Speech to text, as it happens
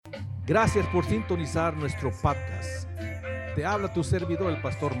Gracias por sintonizar nuestro podcast. Te habla tu servidor, el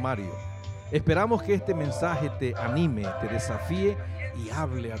pastor Mario. Esperamos que este mensaje te anime, te desafíe y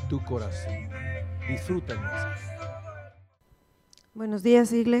hable a tu corazón. Disfruta el mensaje. Buenos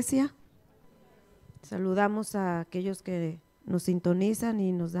días, iglesia. Saludamos a aquellos que nos sintonizan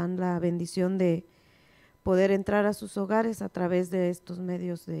y nos dan la bendición de poder entrar a sus hogares a través de estos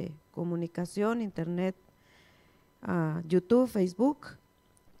medios de comunicación, internet, YouTube, Facebook.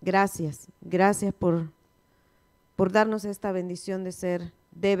 Gracias por darnos esta bendición de ser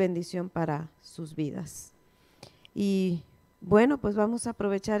de bendición para sus vidas. Y bueno, pues vamos a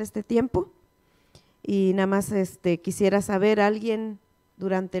aprovechar este tiempo y nada más quisiera saber, ¿alguien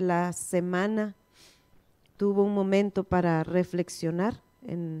durante la semana tuvo un momento para reflexionar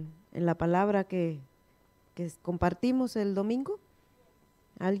en la palabra que compartimos el domingo?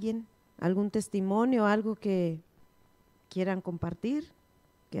 ¿Alguien? ¿Algún testimonio, algo que quieran compartir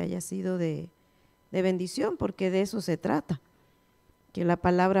que haya sido de bendición? Porque de eso se trata, que la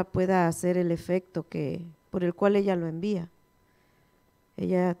palabra pueda hacer el efecto por el cual ella lo envía.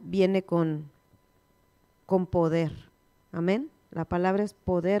 Ella viene con poder, amén. La palabra es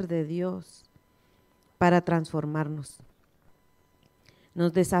poder de Dios para transformarnos.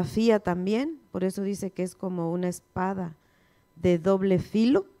 Nos desafía también, por eso dice que es como una espada de doble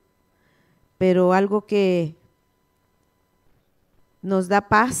filo, pero algo que nos da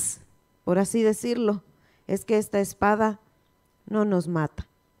paz, por así decirlo, es que esta espada no nos mata,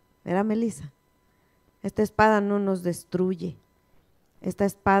 ¿verdad, Melissa? Esta espada no nos destruye, esta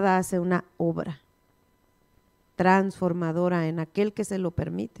espada hace una obra transformadora en aquel que se lo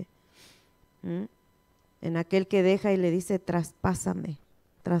permite, en aquel que deja y le dice: traspásame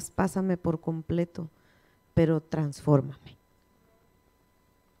por completo, pero transfórmame.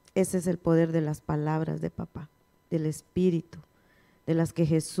 Ese es el poder de las palabras de papá, del Espíritu, de las que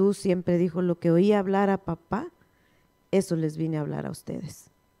Jesús siempre dijo: lo que oí hablar a papá, eso les vine a hablar a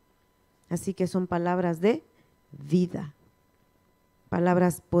ustedes. Así que son palabras de vida,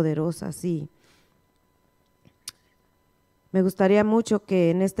 palabras poderosas. Y me gustaría mucho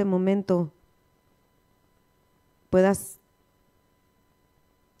que en este momento puedas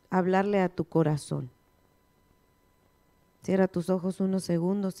hablarle a tu corazón. Cierra tus ojos unos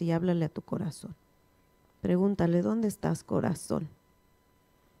segundos y háblale a tu corazón. Pregúntale: ¿dónde estás, corazón?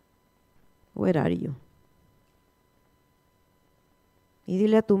 Where are you? Y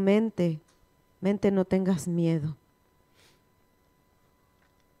dile a tu mente: no tengas miedo.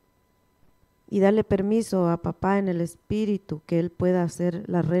 Y dale permiso a papá en el Espíritu que Él pueda hacer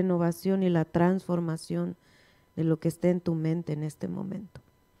la renovación y la transformación de lo que esté en tu mente en este momento.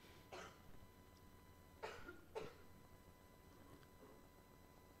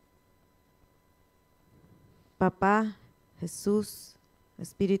 Papá, Jesús,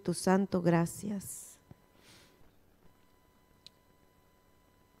 Espíritu Santo, gracias.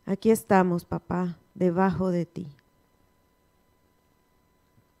 Aquí estamos, papá, debajo de ti,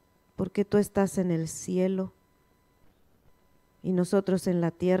 porque tú estás en el cielo y nosotros en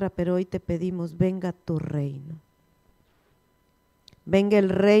la tierra, pero hoy te pedimos: venga tu reino. Venga el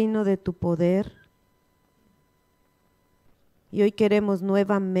reino de tu poder. Y hoy queremos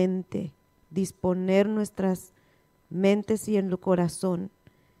nuevamente disponer nuestras mentes y en el corazón,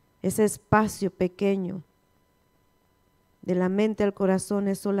 ese espacio pequeño. De la mente al corazón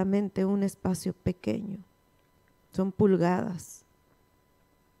es solamente un espacio pequeño, son pulgadas.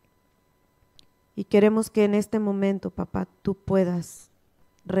 Y queremos que en este momento, papá, tú puedas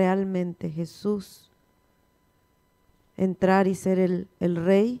realmente, Jesús, entrar y ser el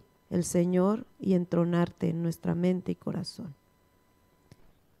Rey, el Señor, y entronarte en nuestra mente y corazón.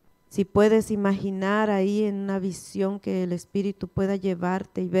 Si puedes imaginar ahí en una visión que el Espíritu pueda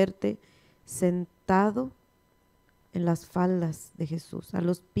llevarte y verte sentado en las faldas de Jesús, a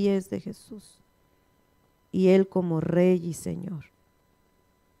los pies de Jesús, y Él como Rey y Señor.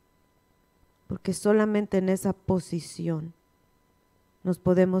 Porque solamente en esa posición nos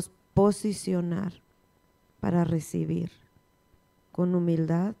podemos posicionar para recibir con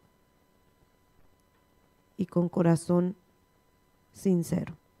humildad y con corazón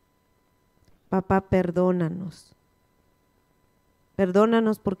sincero. Papá, perdónanos.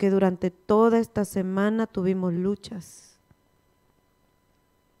 Perdónanos porque durante toda esta semana tuvimos luchas.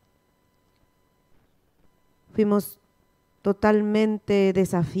 Fuimos totalmente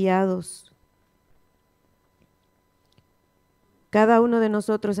desafiados. Cada uno de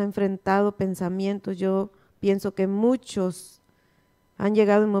nosotros ha enfrentado pensamientos. Yo pienso que muchos han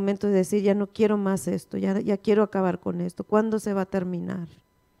llegado un momento de decir: ya no quiero más esto, ya quiero acabar con esto. ¿Cuándo se va a terminar?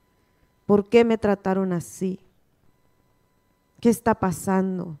 ¿Por qué me trataron así? ¿Qué está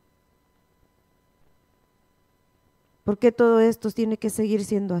pasando? ¿Por qué todo esto tiene que seguir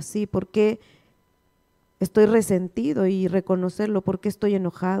siendo así? ¿Por qué estoy resentido y reconocerlo? ¿Por qué estoy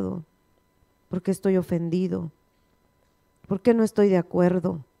enojado? ¿Por qué estoy ofendido? ¿Por qué no estoy de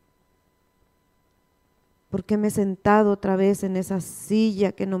acuerdo? ¿Por qué me he sentado otra vez en esa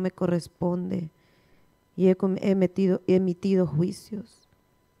silla que no me corresponde y he emitido juicios?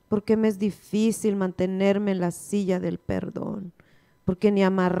 ¿Por qué me es difícil mantenerme en la silla del perdón? Porque ni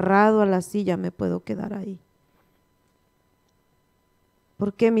amarrado a la silla me puedo quedar ahí.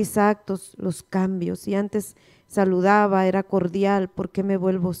 ¿Por qué mis actos los cambio? Si antes saludaba, era cordial, ¿por qué me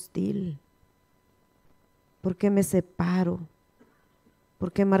vuelvo hostil? ¿Por qué me separo?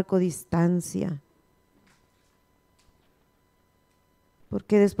 ¿Por qué marco distancia? ¿Por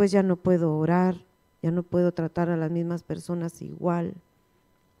qué después ya no puedo orar? Ya no puedo tratar a las mismas personas igual.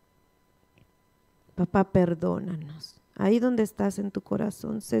 Papá, perdónanos. Ahí donde estás en tu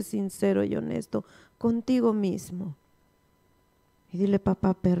corazón, sé sincero y honesto contigo mismo. Y dile,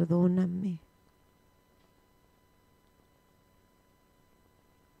 papá, perdóname.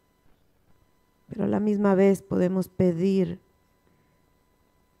 Pero a la misma vez podemos pedir,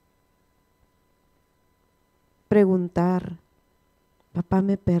 preguntar, papá,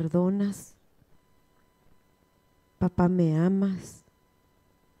 ¿me perdonas? Papá, ¿me amas?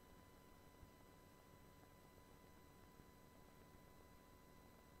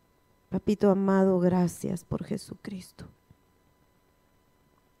 Papito amado, gracias por Jesucristo.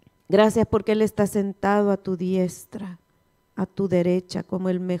 Gracias porque Él está sentado a tu diestra, a tu derecha, como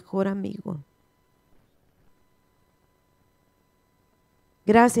el mejor amigo.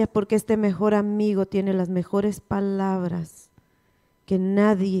 Gracias porque este mejor amigo tiene las mejores palabras que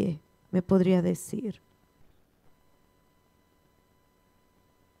nadie me podría decir.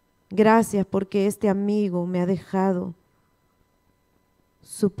 Gracias porque este amigo me ha dejado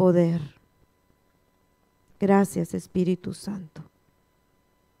su poder. Gracias, Espíritu Santo.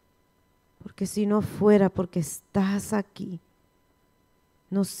 Porque si no fuera porque estás aquí,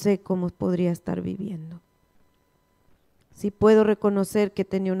 no sé cómo podría estar viviendo. Si puedo reconocer que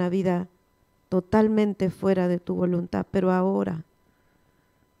tenía una vida totalmente fuera de tu voluntad, pero ahora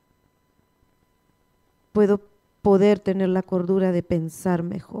puedo poder tener la cordura de pensar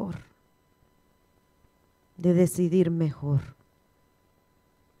mejor, de decidir mejor,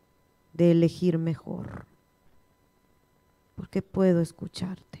 de elegir mejor, porque puedo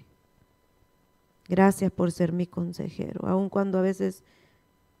escucharte. Gracias por ser mi consejero, aun cuando a veces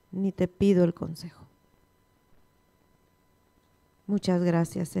ni te pido el consejo. Muchas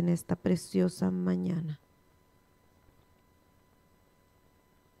gracias en esta preciosa mañana.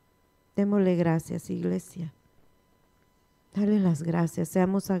 Démosle gracias, iglesia. Dale las gracias,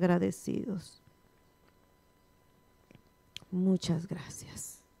 seamos agradecidos. Muchas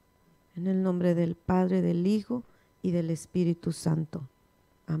gracias. En el nombre del Padre, del Hijo y del Espíritu Santo.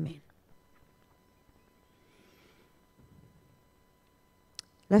 Amén.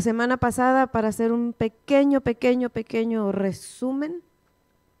 La semana pasada, para hacer un pequeño resumen,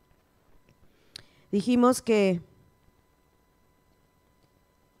 dijimos que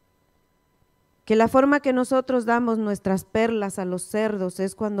la forma que nosotros damos nuestras perlas a los cerdos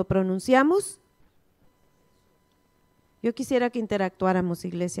es cuando pronunciamos. Yo quisiera que interactuáramos,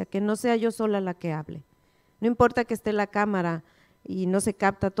 iglesia, que no sea yo sola la que hable. No importa que esté la cámara y no se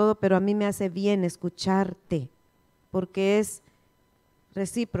capta todo, pero a mí me hace bien escucharte, porque es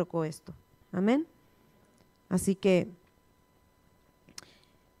recíproco esto. Amén. Así que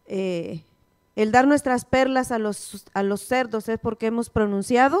el dar nuestras perlas a los cerdos es porque hemos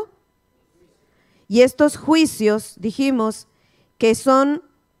pronunciado. Y estos juicios, dijimos, que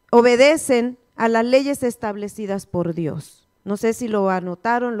obedecen a las leyes establecidas por Dios. No sé si lo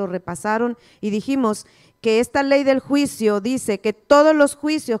anotaron, lo repasaron, y dijimos que esta ley del juicio dice que todos los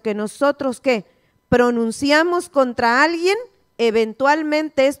juicios que nosotros pronunciamos contra alguien,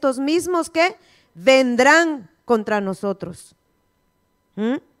 eventualmente estos mismos vendrán contra nosotros.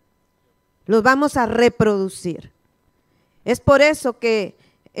 Los vamos a reproducir. Es por eso que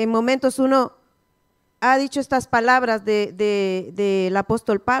en momentos uno ha dicho estas palabras del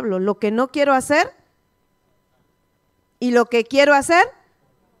apóstol Pablo: lo que no quiero hacer y lo que quiero hacer,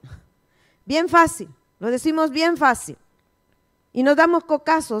 bien fácil, lo decimos bien fácil y nos damos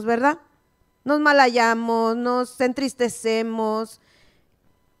cocazos, ¿verdad? Nos malayamos, nos entristecemos,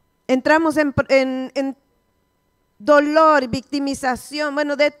 entramos en dolor, victimización,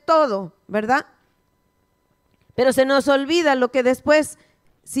 bueno, de todo, ¿verdad? Pero se nos olvida lo que después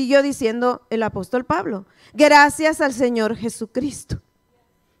siguió diciendo el apóstol Pablo: gracias al Señor Jesucristo.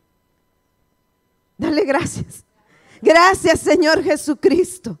 Dale gracias. Gracias, Señor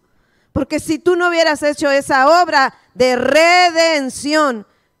Jesucristo, Porque si tú no hubieras hecho esa obra de redención,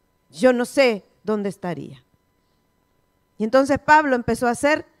 yo no sé dónde estaría. Y entonces Pablo empezó a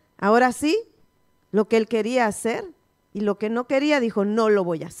hacer, ahora sí, lo que él quería hacer, y lo que no quería dijo, no lo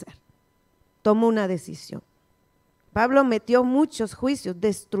voy a hacer. Tomó una decisión. Pablo metió muchos juicios,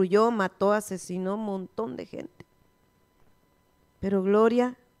 destruyó, mató, asesinó un montón de gente. Pero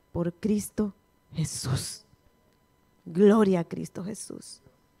gloria por Cristo Jesús. Gloria a Cristo Jesús.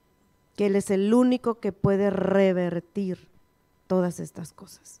 Que Él es el único que puede revertir todas estas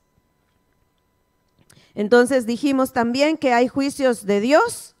cosas. Entonces dijimos también que hay juicios de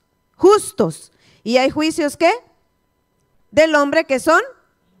Dios justos y hay juicios ¿qué? Del hombre que son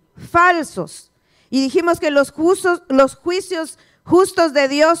falsos. Y dijimos que los juicios justos de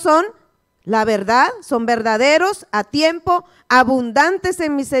Dios son la verdad, son verdaderos, a tiempo, abundantes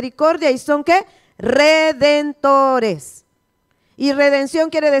en misericordia y son ¿qué? Redentores. Y redención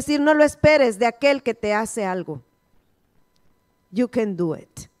quiere decir no lo esperes de aquel que te hace algo. You can do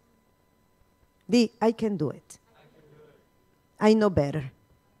it. Di, I can do it. I know better.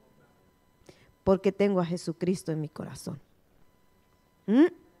 Porque tengo a Jesucristo en mi corazón.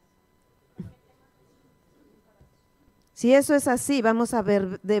 Si eso es así, vamos a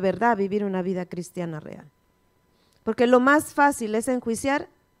ver de verdad vivir una vida cristiana real. Porque lo más fácil es enjuiciar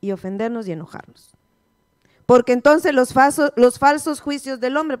y ofendernos y enojarnos. Porque entonces los falsos juicios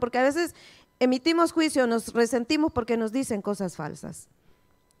del hombre, porque a veces emitimos juicio, nos resentimos porque nos dicen cosas falsas.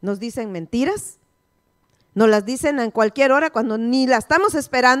 Nos dicen mentiras, nos las dicen en cualquier hora, cuando ni la estamos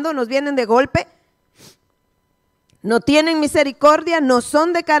esperando, nos vienen de golpe. No tienen misericordia, no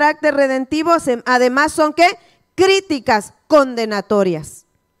son de carácter redentivo, además son ¿qué? Críticas condenatorias.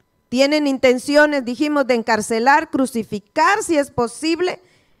 Tienen intenciones, dijimos, de encarcelar, crucificar si es posible,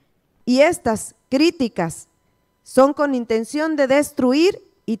 y estas críticas son con intención de destruir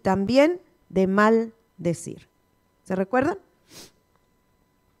y también de maldecir. ¿Se recuerdan?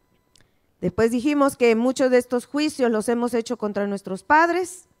 Después dijimos que muchos de estos juicios los hemos hecho contra nuestros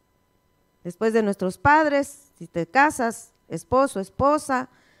padres, después de nuestros padres, si te casas, esposo, esposa,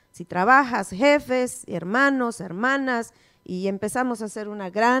 si trabajas, jefes, hermanos, hermanas, y empezamos a hacer una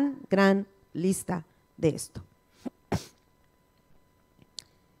gran lista de esto.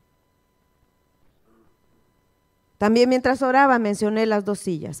 También mientras oraba mencioné las dos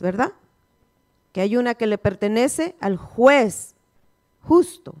sillas, ¿verdad? Que hay una que le pertenece al juez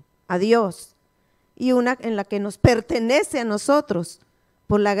justo, a Dios, y una en la que nos pertenece a nosotros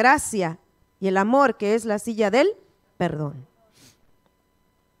por la gracia y el amor, que es la silla del perdón.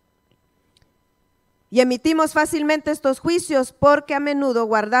 Y emitimos fácilmente estos juicios porque a menudo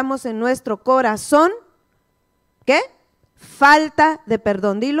guardamos en nuestro corazón, ¿qué? Falta de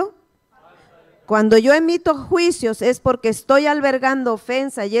perdón, dilo. Cuando yo emito juicios es porque estoy albergando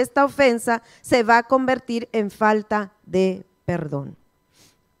ofensa y esta ofensa se va a convertir en falta de perdón.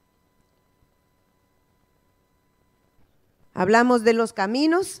 Hablamos de los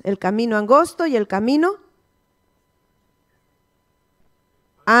caminos, el camino angosto y el camino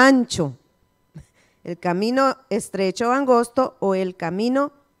ancho. El camino estrecho o angosto o el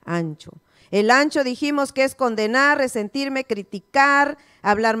camino ancho. El ancho dijimos que es condenar, resentirme, criticar,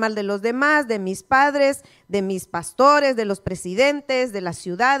 hablar mal de los demás, de mis padres, de mis pastores, de los presidentes, de las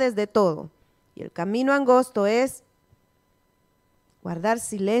ciudades, de todo. Y el camino angosto es guardar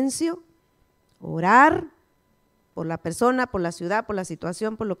silencio, orar por la persona, por la ciudad, por la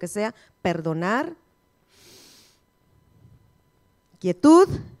situación, por lo que sea, perdonar, quietud,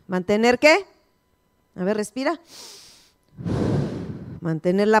 mantener ¿qué? A ver, respira.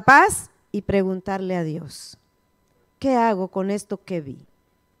 Mantener la paz y preguntarle a Dios, ¿qué hago con esto que vi?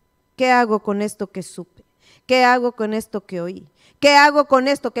 ¿Qué hago con esto que supe? ¿Qué hago con esto que oí? ¿Qué hago con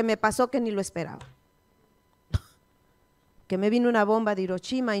esto que me pasó que ni lo esperaba? Que me vino una bomba de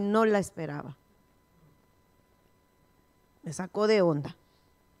Hiroshima y no la esperaba. Me sacó de onda.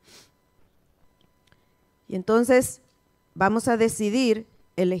 Y entonces vamos a decidir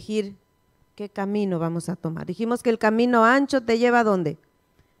elegir qué camino vamos a tomar. Dijimos que el camino ancho te lleva ¿a dónde?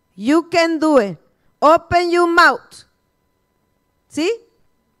 You can do it. Open your mouth. ¿Sí?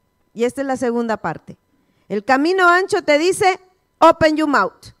 Y esta es la segunda parte. El camino ancho te dice, open your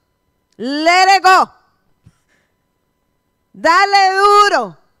mouth. Let it go. Dale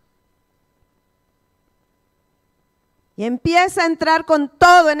duro. Y empieza a entrar con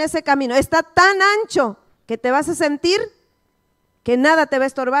todo en ese camino. Está tan ancho que te vas a sentir que nada te va a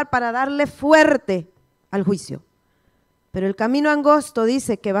estorbar para darle fuerte al juicio. Pero el camino angosto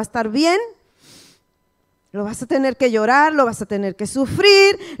dice que va a estar bien, lo vas a tener que llorar, lo vas a tener que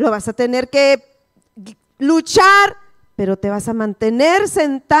sufrir, lo vas a tener que luchar, pero te vas a mantener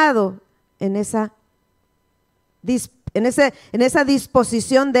sentado en esa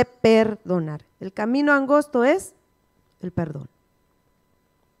disposición de perdonar. El camino angosto es el perdón.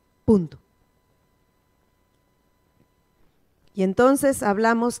 Punto. Y entonces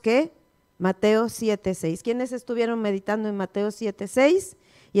hablamos que Mateo 7:6. ¿Quiénes estuvieron meditando en Mateo 7:6?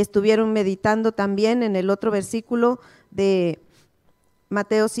 Y estuvieron meditando también en el otro versículo de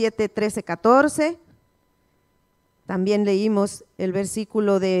Mateo 7:13-14. También leímos el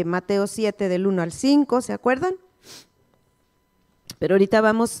versículo de Mateo 7 del 1 al 5, ¿se acuerdan? Pero ahorita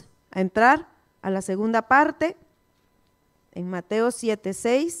vamos a entrar a la segunda parte en Mateo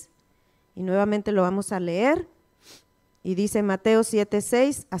 7:6 y nuevamente lo vamos a leer. Y dice Mateo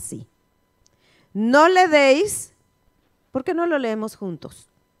 7:6 así: no le deis, ¿por qué no lo leemos juntos?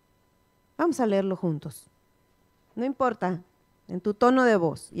 Vamos a leerlo juntos. No importa, en tu tono de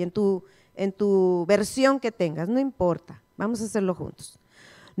voz y en tu versión que tengas, no importa, vamos a hacerlo juntos.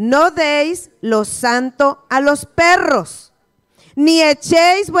 No deis lo santo a los perros, ni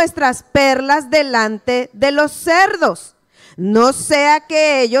echéis vuestras perlas delante de los cerdos, no sea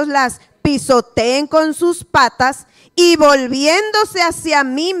que ellos las pisoteen con sus patas y volviéndose hacia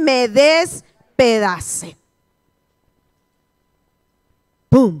mí me despedacen.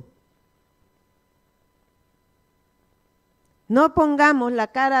 ¡Pum! No pongamos la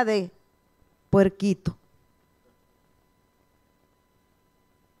cara de puerquito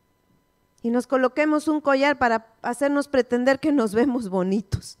y nos coloquemos un collar para hacernos pretender que nos vemos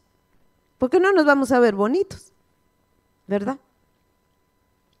bonitos, porque no nos vamos a ver bonitos, ¿verdad?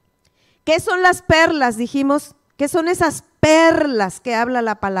 ¿Qué son las perlas? Dijimos, ¿qué son esas perlas que habla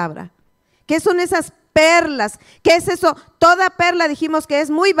la palabra? ¿Qué son esas perlas? ¿Qué es eso? Toda perla dijimos que es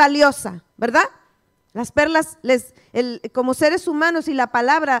muy valiosa, ¿verdad? Las perlas, como seres humanos y la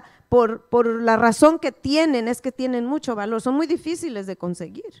palabra, por la razón que tienen, es que tienen mucho valor, son muy difíciles de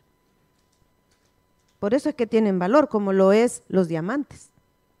conseguir. Por eso es que tienen valor, como lo es los diamantes,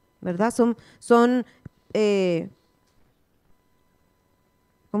 ¿verdad? Son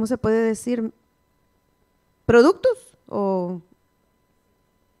 ¿cómo se puede decir? Productos,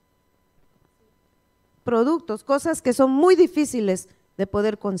 cosas que son muy difíciles de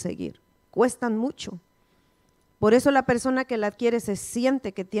poder conseguir, cuestan mucho. Por eso la persona que la adquiere se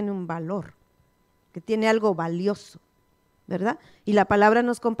siente que tiene un valor, que tiene algo valioso, ¿verdad? Y la palabra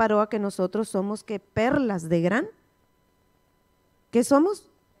nos comparó a que nosotros somos que perlas de gran. ¿Qué somos?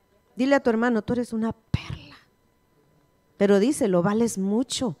 Dile a tu hermano, tú eres una perla. Pero díselo, vales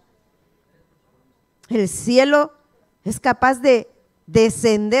mucho. El cielo es capaz de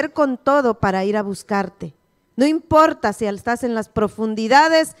descender con todo para ir a buscarte. No importa si estás en las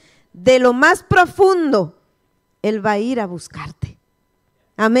profundidades de lo más profundo, Él va a ir a buscarte.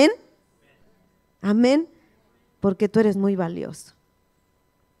 Amén. Amén. Porque tú eres muy valioso.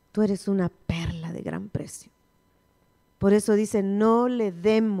 Tú eres una perla de gran precio. Por eso dice, no le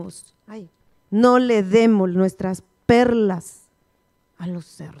demos nuestras perlas a los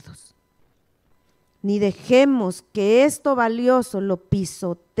cerdos. Ni dejemos que esto valioso lo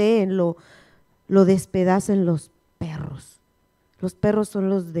pisoteen, lo despedacen los perros. Los perros son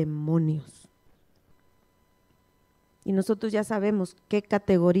los demonios. Y nosotros ya sabemos qué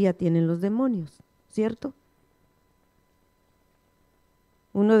categoría tienen los demonios, ¿cierto?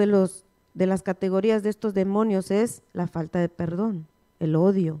 Uno de las categorías de estos demonios es la falta de perdón, el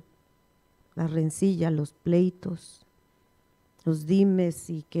odio, la rencilla, los pleitos, los dimes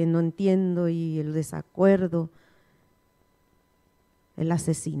y que no entiendo y el desacuerdo, el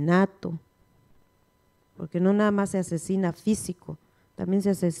asesinato, porque no nada más se asesina físico, también se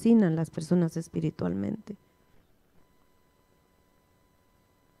asesinan las personas espiritualmente.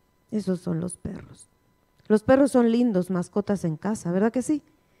 Esos son los perros. Los perros son lindos, mascotas en casa, ¿verdad que sí?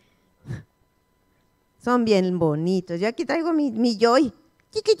 Son bien bonitos. Yo aquí traigo mi Joy,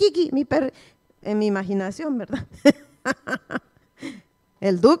 chiqui, mi perro, en mi imaginación, ¿verdad?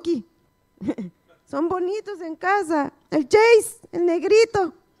 El Duki. Son bonitos en casa. El Chase, el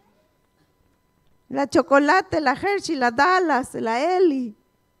negrito. La Chocolate, la Hershey, la Dallas, la Ellie.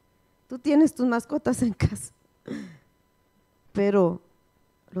 Tú tienes tus mascotas en casa. Pero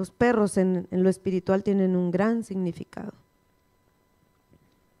los perros en lo espiritual tienen un gran significado.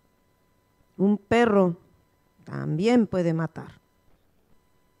 Un perro también puede matar,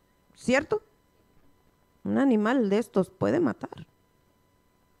 ¿cierto? Un animal de estos puede matar.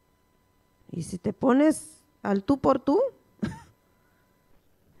 Y si te pones al tú por tú,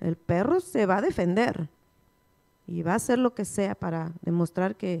 el perro se va a defender y va a hacer lo que sea para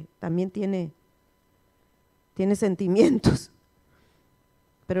demostrar que también tiene sentimientos.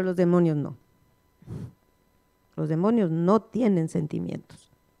 Pero los demonios no. Los demonios no tienen sentimientos.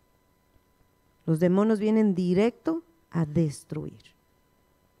 Los demonios vienen directo a destruir,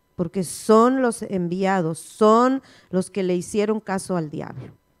 porque son los enviados, son los que le hicieron caso al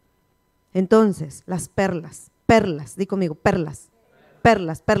diablo. Entonces, las perlas, di conmigo, perlas. A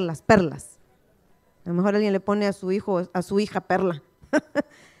lo mejor alguien le pone a su hijo, a su hija Perla.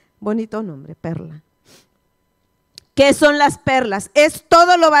 Bonito nombre, Perla. ¿Qué son las perlas? Es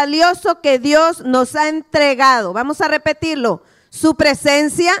todo lo valioso que Dios nos ha entregado. Vamos a repetirlo. Su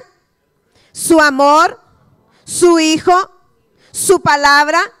presencia, su amor, su Hijo, su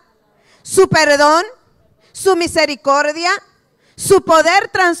palabra, su perdón, su misericordia, su poder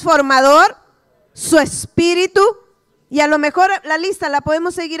transformador, su espíritu. Y a lo mejor la lista la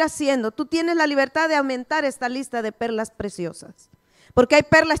podemos seguir haciendo. Tú tienes la libertad de aumentar esta lista de perlas preciosas. Porque hay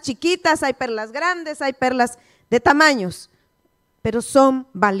perlas chiquitas, hay perlas grandes, hay perlas de tamaños, pero son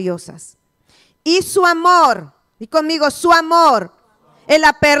valiosas. Y su amor, y conmigo, su amor es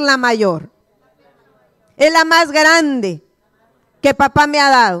la perla mayor. Es la más grande que papá me ha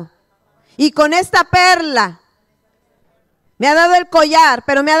dado. Y con esta perla me ha dado el collar,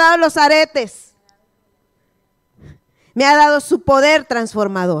 pero me ha dado los aretes. Me ha dado su poder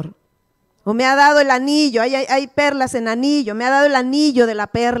transformador. O me ha dado el anillo, hay perlas en anillo, me ha dado el anillo de la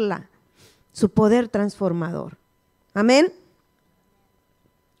perla, su poder transformador. Amén.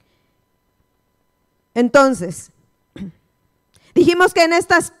 Entonces, dijimos que en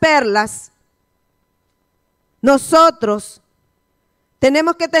estas perlas nosotros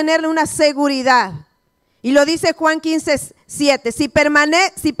tenemos que tener una seguridad. Y lo dice Juan 15:7. Si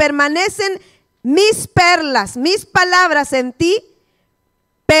permanecen mis perlas, mis palabras en ti,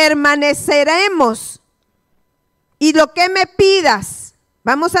 permaneceremos. Y lo que me pidas,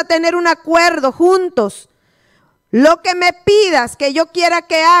 vamos a tener un acuerdo juntos. Lo que me pidas que yo quiera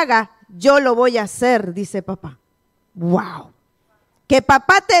que haga, yo lo voy a hacer, dice papá. Wow. Que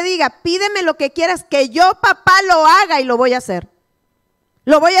papá te diga, pídeme lo que quieras, que yo papá lo haga y lo voy a hacer.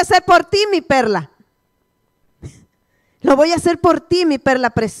 Lo voy a hacer por ti, mi perla. Lo voy a hacer por ti, mi perla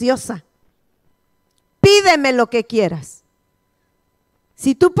preciosa. Pídeme lo que quieras.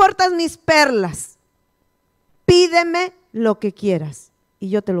 Si tú portas mis perlas, pídeme lo que quieras y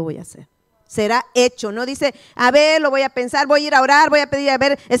yo te lo voy a hacer. Será hecho, no dice, a ver, lo voy a pensar, voy a ir a orar, voy a pedir, a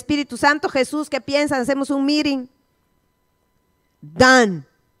ver, Espíritu Santo, Jesús, ¿qué piensan? Hacemos un meeting. Done.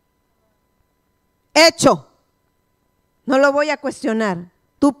 Hecho. No lo voy a cuestionar.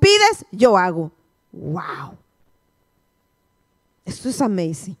 Tú pides, yo hago. Wow. Esto es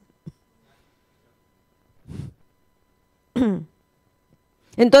amazing.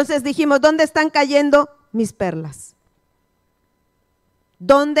 Entonces dijimos, ¿dónde están cayendo mis perlas?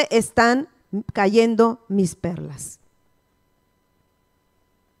 ¿Dónde están cayendo mis perlas?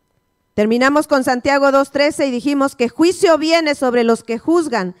 Terminamos con Santiago 2:13 y dijimos que juicio viene sobre los que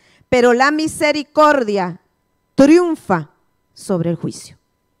juzgan, pero la misericordia triunfa sobre el juicio.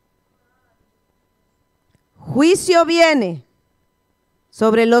 Juicio viene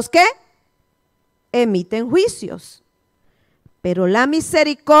sobre los que emiten juicios, pero la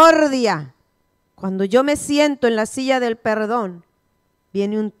misericordia, cuando yo me siento en la silla del perdón,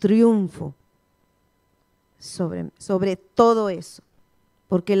 viene un triunfo sobre todo eso,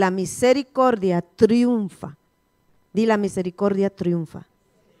 porque la misericordia triunfa. Di, la misericordia triunfa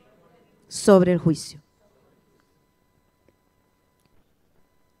sobre el juicio.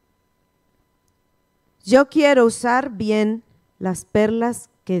 Yo quiero usar bien las perlas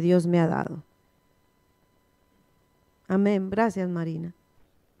que Dios me ha dado. Amén. Gracias, Marina.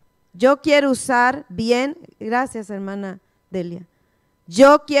 Yo quiero usar bien, gracias, hermana Delia.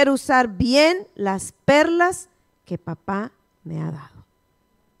 Yo quiero usar bien las perlas que papá me ha dado.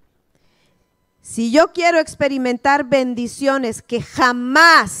 Si yo quiero experimentar bendiciones que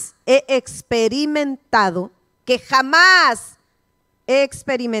jamás he experimentado,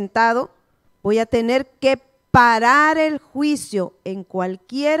 voy a tener que parar el juicio en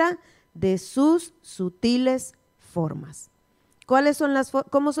cualquiera de sus sutiles formas. ¿Cómo son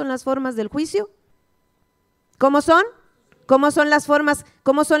las formas del juicio? ¿Cómo son? ¿Cómo son las formas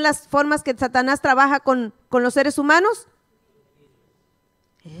que Satanás trabaja con los seres humanos?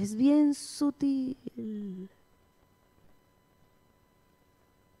 Es bien sutil.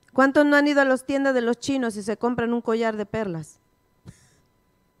 ¿Cuántos no han ido a las tiendas de los chinos y se compran un collar de perlas?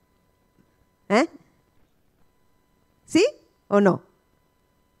 ¿Sí o no?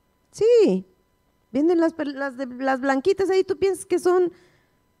 Sí. Vienen las blanquitas ahí, tú piensas que son,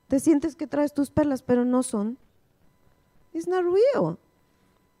 te sientes que traes tus perlas, pero no son. It's not real.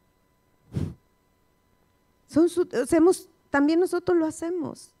 También nosotros lo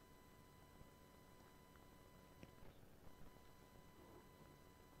hacemos.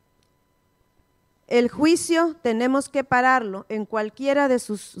 el juicio tenemos que pararlo en cualquiera de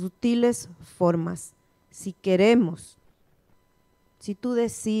sus sutiles formas. Si queremos, si tú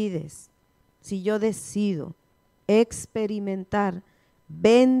decides, si yo decido experimentar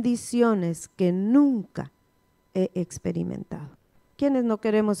bendiciones que nunca he experimentado. ¿Quiénes no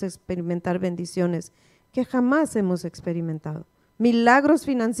queremos experimentar bendiciones que jamás hemos experimentado? Milagros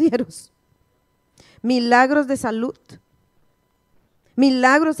financieros, milagros de salud,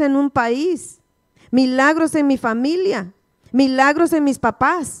 milagros en un país, milagros en mi familia, milagros en mis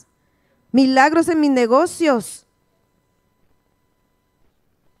papás, milagros en mis negocios,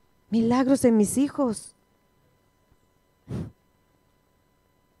 milagros en mis hijos.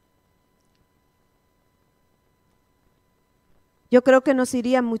 Yo creo que nos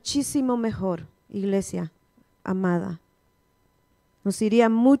iría muchísimo mejor, iglesia amada. Nos iría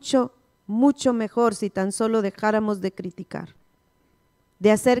mucho, mucho mejor si tan solo dejáramos de criticar,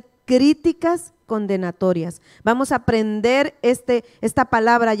 de hacer críticas condenatorias. Vamos a aprender esta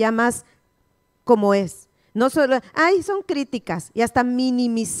palabra ya más como es. No solo, ay, son críticas, y hasta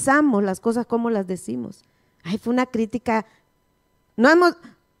minimizamos las cosas como las decimos. Ay, fue una crítica. No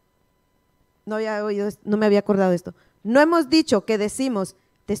me había acordado de esto. No hemos dicho que decimos,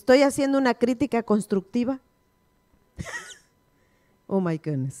 te estoy haciendo una crítica constructiva. Oh my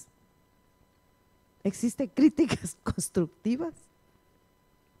goodness. ¿Existen críticas constructivas?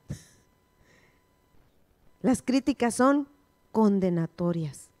 Las críticas son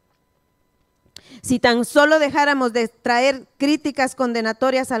condenatorias. Si tan solo dejáramos de traer críticas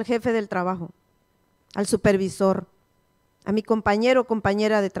condenatorias al jefe del trabajo, al supervisor, a mi compañero o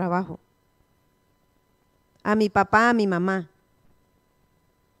compañera de trabajo, a mi papá, a mi mamá,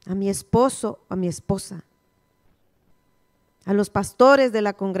 a mi esposo, a mi esposa, a los pastores de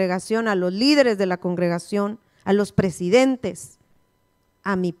la congregación, a los líderes de la congregación, a los presidentes,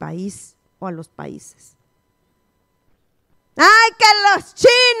 a mi país o a los países. ¡Ay, que los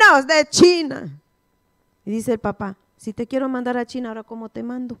chinos de China! Y dice el papá, si te quiero mandar a China, ¿ahora cómo te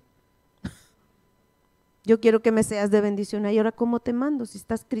mando? Yo quiero que me seas de bendición ahí, ¿ahora cómo te mando? Si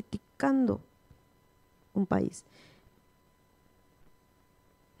estás criticando un país.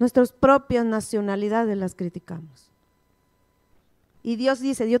 Nuestras propias nacionalidades las criticamos. Y Dios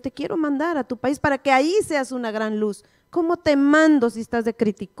dice, yo te quiero mandar a tu país para que ahí seas una gran luz. ¿Cómo te mando si estás de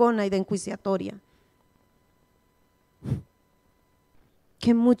criticona y de enjuiciatoria?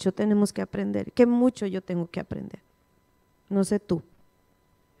 Qué mucho tenemos que aprender, qué mucho yo tengo que aprender. No sé tú.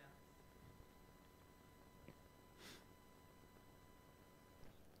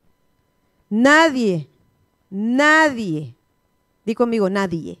 Nadie, di conmigo,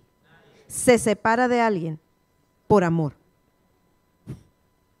 nadie se separa de alguien por amor.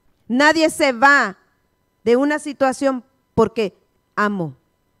 Nadie se va de una situación porque amo,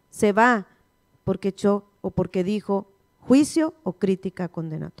 se va porque echó o porque dijo juicio o crítica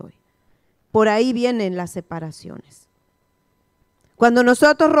condenatoria. Por ahí vienen las separaciones. Cuando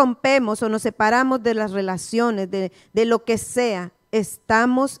nosotros rompemos o nos separamos de las relaciones, de lo que sea,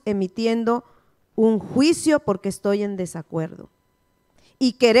 estamos emitiendo un juicio porque estoy en desacuerdo.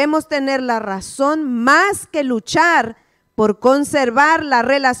 Y queremos tener la razón más que luchar por conservar la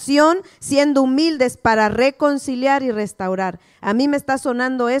relación, siendo humildes para reconciliar y restaurar. A mí me está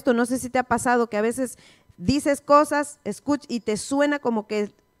sonando esto, no sé si te ha pasado que a veces dices cosas, escuchas y te suena como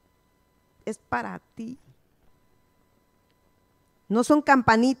que es para ti. No son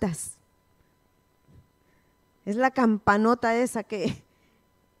campanitas. Es la campanota esa que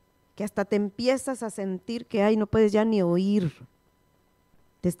hasta te empiezas a sentir que ay, no puedes ya ni oír.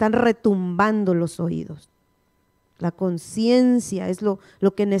 Te están retumbando los oídos. La conciencia es lo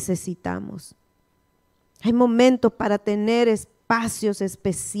que necesitamos. Hay momentos para tener espacios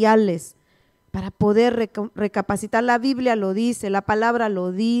especiales, para poder recapacitar. La Biblia lo dice, la palabra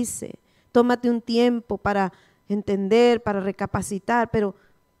lo dice. Tómate un tiempo para entender, para recapacitar, pero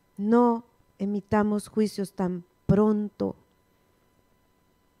no emitamos juicios tan pronto.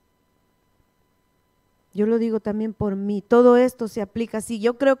 Yo lo digo también por mí, todo esto se aplica, sí,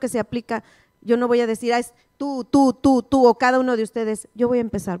 yo creo que se aplica, yo no voy a decir, es tú, o cada uno de ustedes, yo voy a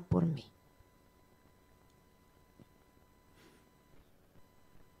empezar por mí.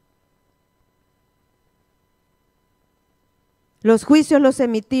 Los juicios los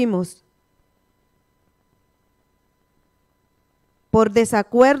emitimos por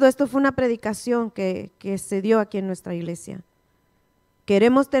desacuerdo. Esto fue una predicación que se dio aquí en nuestra iglesia.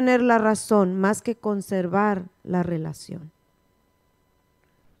 Queremos tener la razón más que conservar la relación.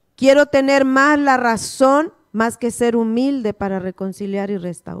 Quiero tener más la razón más que ser humilde para reconciliar y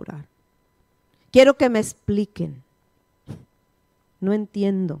restaurar. Quiero que me expliquen. No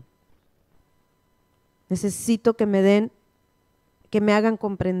entiendo. Necesito que me den, que me hagan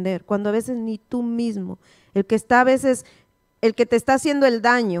comprender, cuando a veces ni tú mismo, el que está a veces, el que te está haciendo el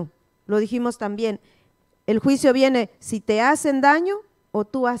daño, lo dijimos también, el juicio viene si te hacen daño o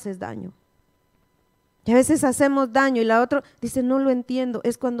tú haces daño. Y a veces hacemos daño y la otra dice, no lo entiendo,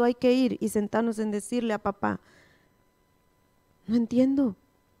 es cuando hay que ir y sentarnos en decirle a papá, no entiendo,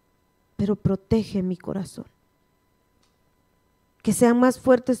 pero protege mi corazón. Que sean más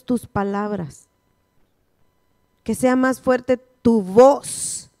fuertes tus palabras, que sea más fuerte tu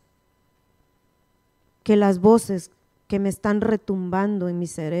voz que las voces que me están retumbando en mi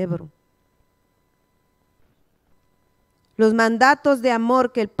cerebro. Los mandatos de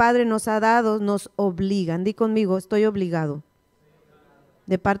amor que el Padre nos ha dado nos obligan. Di conmigo, estoy obligado,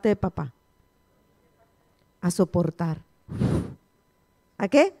 de parte de papá, a soportar. ¿A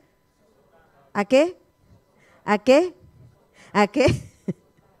qué? ¿A qué? ¿A qué? ¿A qué?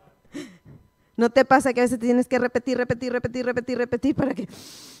 ¿No te pasa que a veces tienes que repetir para que…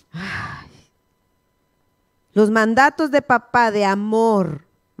 Ay. Los mandatos de papá de amor,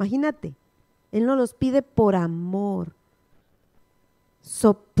 imagínate, él no los pide por amor.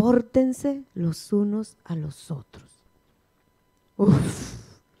 Sopórtense los unos a los otros. Uf.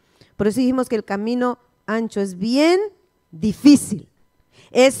 Por eso dijimos que el camino ancho es bien difícil,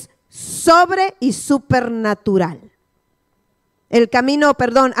 es sobre y supernatural. El camino,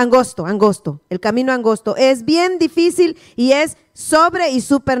 angosto, el camino angosto es bien difícil y es sobre y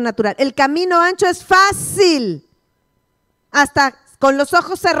supernatural. El camino ancho es fácil, hasta con los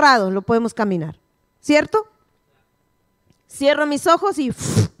ojos cerrados lo podemos caminar, ¿cierto? Cierro mis ojos y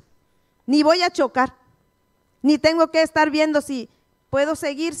ni voy a chocar, ni tengo que estar viendo si puedo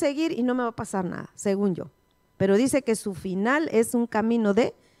seguir y no me va a pasar nada, según yo. Pero dice que su final es un camino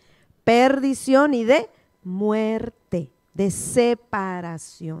de perdición y de muerte, de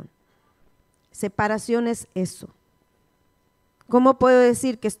separación. Separación es eso. ¿Cómo puedo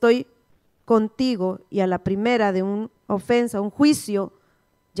decir que estoy contigo y a la primera de una ofensa, un juicio,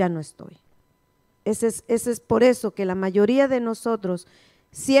 ya no estoy? Ese es por eso que la mayoría de nosotros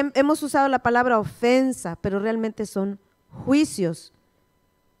hemos usado la palabra ofensa, pero realmente son juicios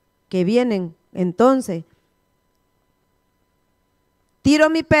que vienen. Entonces, tiro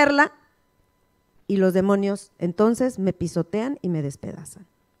mi perla y los demonios entonces me pisotean y me despedazan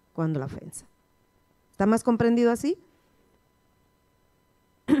cuando la ofensa. ¿Está más comprendido así?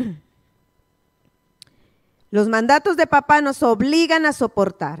 Los mandatos de papá nos obligan a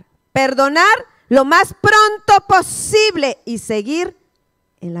soportar, perdonar lo más pronto posible y seguir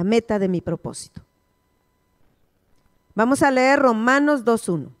en la meta de mi propósito. Vamos a leer Romanos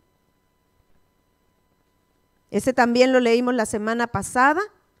 2:1. Ese también lo leímos la semana pasada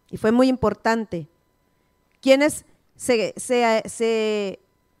y fue muy importante. ¿Quiénes se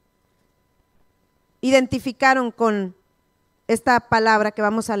identificaron con esta palabra que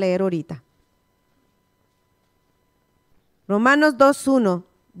vamos a leer ahorita? Romanos 2:1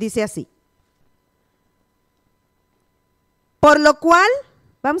 dice así. Por lo cual,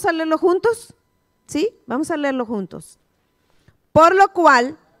 ¿vamos a leerlo juntos? ¿Sí? Vamos a leerlo juntos. Por lo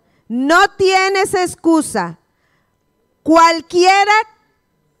cual, no tienes excusa, cualquiera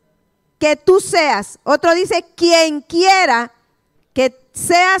que tú seas. Otro dice, quien quiera que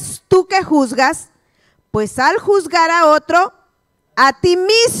seas tú que juzgas, pues al juzgar a otro, a ti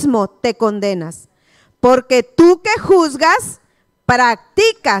mismo te condenas. Porque tú que juzgas,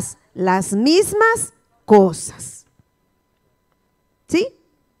 practicas las mismas cosas. ¿Sí?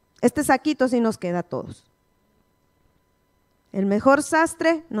 Este saquito sí nos queda a todos. El mejor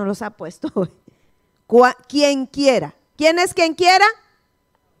sastre nos los ha puesto hoy. Quien quiera. ¿Quién es quien quiera?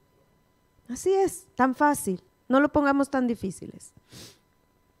 Así es, tan fácil. No lo pongamos tan difíciles.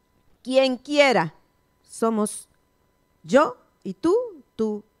 Quien quiera. Somos yo y tú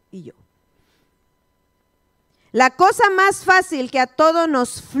y yo. La cosa más fácil que a todos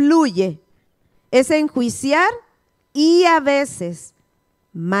nos fluye es enjuiciar y a veces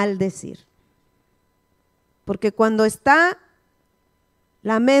maldecir. Porque cuando está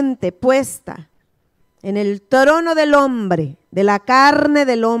la mente puesta en el trono del hombre, de la carne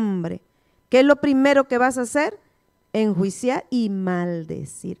del hombre, ¿qué es lo primero que vas a hacer? Enjuiciar y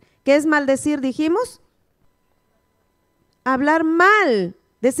maldecir. ¿Qué es maldecir, dijimos? Hablar mal,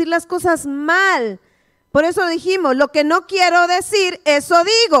 decir las cosas mal. Por eso dijimos, lo que no quiero decir, eso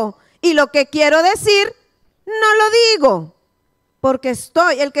digo. Y lo que quiero decir, no lo digo. Porque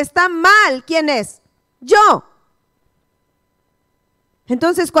el que está mal, ¿quién es? Yo.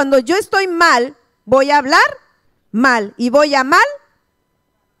 Entonces, cuando yo estoy mal, voy a hablar mal y voy a mal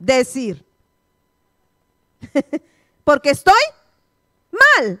decir. Porque estoy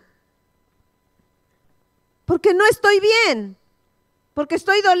mal. Porque no estoy bien, porque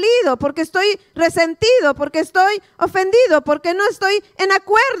estoy dolido, porque estoy resentido, porque estoy ofendido, porque no estoy en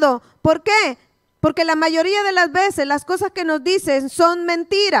acuerdo. ¿Por qué? Porque la mayoría de las veces las cosas que nos dicen son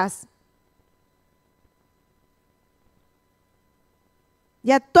mentiras.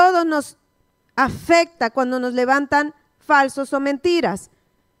 Y a todos nos afecta cuando nos levantan falsos o mentiras.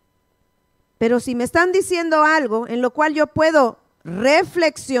 Pero si me están diciendo algo en lo cual yo puedo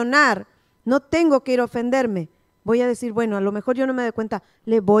reflexionar, no tengo que ir a ofenderme. Voy a decir, bueno, a lo mejor yo no me doy cuenta,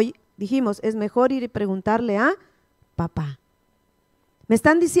 dijimos, es mejor ir y preguntarle a papá. Me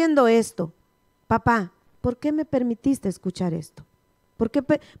están diciendo esto, papá, ¿por qué me permitiste escuchar esto? ¿Por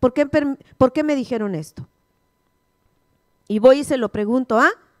qué me dijeron esto? Y voy y se lo pregunto a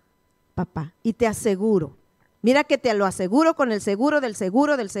papá, y te aseguro, mira que te lo aseguro con el seguro del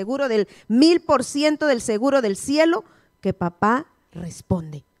 1000% del seguro del cielo, que papá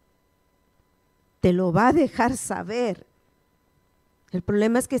responde. Te lo va a dejar saber. El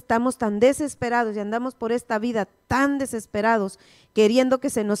problema es que estamos tan desesperados y andamos por esta vida tan desesperados, queriendo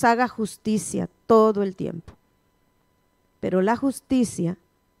que se nos haga justicia todo el tiempo. Pero la justicia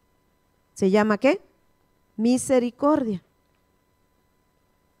se llama ¿qué? Misericordia.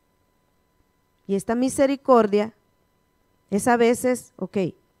 Y esta misericordia es a veces, ok,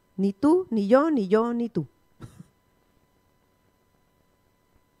 ni tú, ni yo, ni yo, ni tú.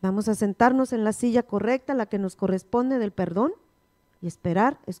 Vamos a sentarnos en la silla correcta, la que nos corresponde del perdón, y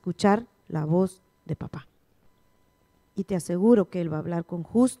esperar escuchar la voz de papá. Y te aseguro que Él va a hablar con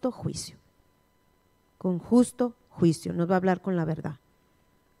justo juicio. Con justo juicio, nos va a hablar con la verdad.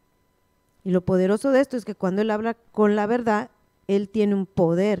 Y lo poderoso de esto es que cuando Él habla con la verdad, Él tiene un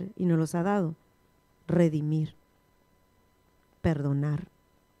poder y nos los ha dado. Redimir, perdonar,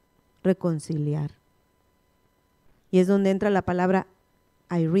 reconciliar. Y es donde entra la palabra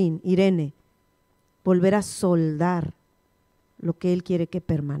Irene, volver a soldar lo que Él quiere que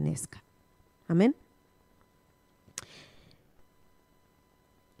permanezca. Amén.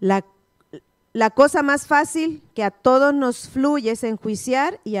 La cosa más fácil que a todos nos fluye es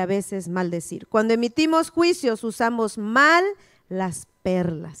enjuiciar y a veces maldecir. Cuando emitimos juicios usamos mal las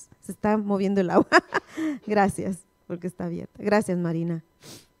perlas. Se está moviendo el agua. Gracias, porque está abierta. Gracias, Marina.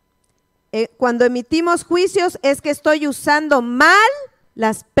 Cuando emitimos juicios es que estoy usando mal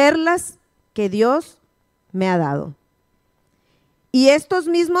las perlas que Dios me ha dado. Y estos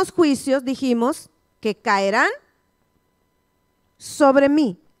mismos juicios, dijimos, que caerán sobre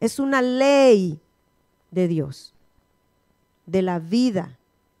mí. Es una ley de Dios, de la vida.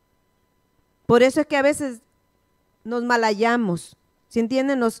 Por eso es que a veces nos malayamos, ¿sí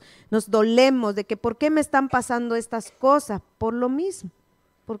entienden? Nos dolemos de que ¿por qué me están pasando estas cosas? Por lo mismo,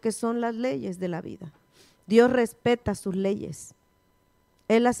 porque son las leyes de la vida. Dios respeta sus leyes.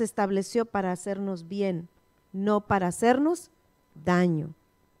 Él las estableció para hacernos bien, no para hacernos daño,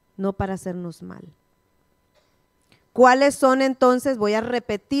 no para hacernos mal. ¿Cuáles son entonces? Voy a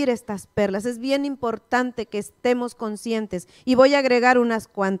repetir estas perlas. Es bien importante que estemos conscientes y voy a agregar unas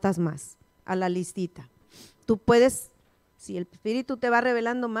cuantas más a la listita. Tú puedes, si el Espíritu te va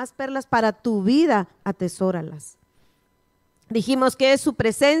revelando más perlas para tu vida, atesóralas. Dijimos que es su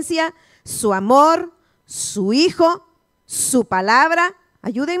presencia, su amor, su Hijo, su palabra,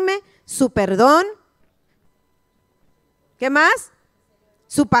 ayúdenme, su perdón. ¿Qué más?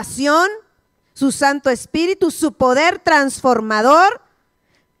 Su pasión, su Santo Espíritu, su poder transformador.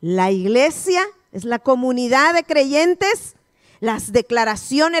 La iglesia es la comunidad de creyentes, las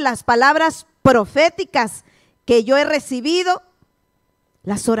declaraciones, las palabras proféticas que yo he recibido,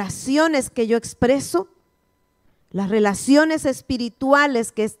 las oraciones que yo expreso, las relaciones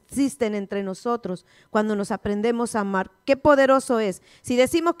espirituales que existen entre nosotros cuando nos aprendemos a amar. Qué poderoso es. Si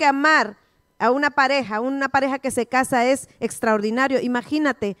decimos que amar a una pareja que se casa es extraordinario,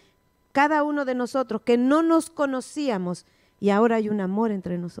 imagínate cada uno de nosotros que no nos conocíamos y ahora hay un amor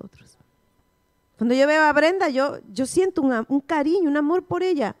entre nosotros. Cuando yo veo a Brenda, yo siento un cariño, un amor por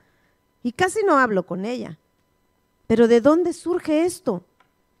ella y casi no hablo con ella. Pero ¿de dónde surge esto?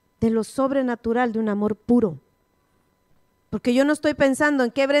 De lo sobrenatural, de un amor puro. Porque yo no estoy pensando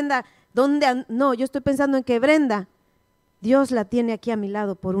en que Brenda, no, yo estoy pensando en que Brenda, Dios la tiene aquí a mi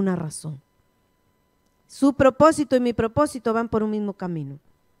lado por una razón. Su propósito y mi propósito van por un mismo camino.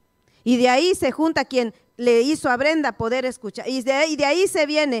 Y de ahí se junta quien le hizo a Brenda poder escuchar. Y de ahí se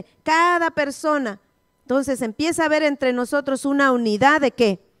viene cada persona. Entonces empieza a haber entre nosotros una unidad de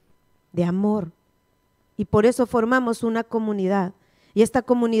 ¿qué? De amor. Y por eso formamos una comunidad. Y esta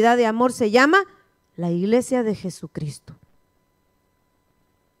comunidad de amor se llama la Iglesia de Jesucristo.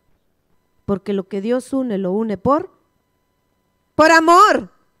 Porque lo que Dios une, lo une por amor.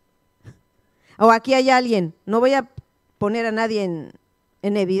 O aquí hay alguien, no voy a poner a nadie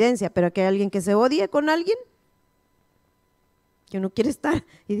en evidencia, pero aquí hay alguien que se odie con alguien, que uno quiere estar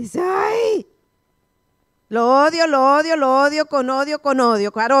y dice, ¡ay! Lo odio, con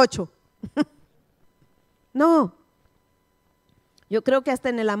odio, jarocho. No, yo creo que hasta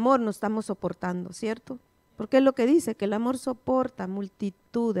en el amor nos estamos soportando, ¿cierto? Porque es lo que dice, que el amor soporta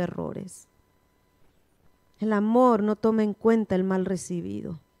multitud de errores. El amor no toma en cuenta el mal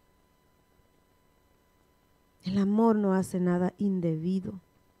recibido. El amor no hace nada indebido.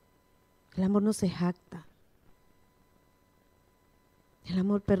 El amor no se jacta. El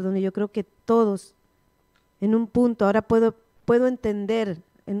amor perdona. Yo creo que todos, en un punto, ahora puedo entender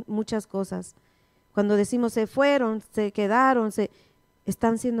en muchas cosas. Cuando decimos se fueron, se quedaron,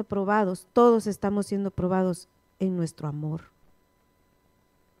 están siendo probados. Todos estamos siendo probados en nuestro amor.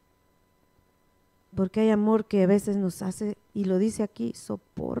 Porque hay amor que a veces nos hace, y lo dice aquí,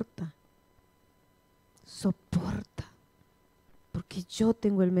 soporta. Porque yo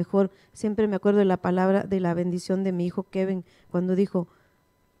tengo el mejor. Siempre me acuerdo de la palabra, de la bendición de mi hijo Kevin, cuando dijo,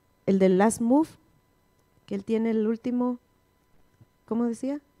 el del last move, que él tiene el último, ¿cómo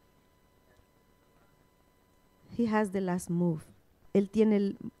decía? He has the last move. Él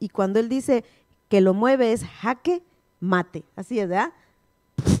tiene y cuando él dice que lo mueve es jaque mate, así es, ¿verdad?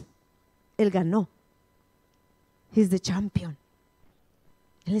 Él ganó. He's the champion.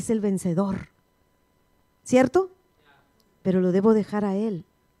 Él es el vencedor. ¿Cierto? Pero lo debo dejar a él,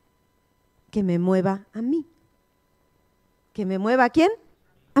 que me mueva a mí. ¿Que me mueva a quién?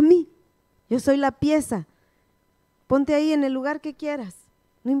 A mí. Yo soy la pieza. Ponte ahí en el lugar que quieras,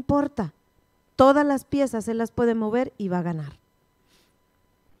 no importa. Todas las piezas él las puede mover y va a ganar.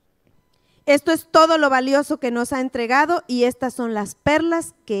 Esto es todo lo valioso que nos ha entregado y estas son las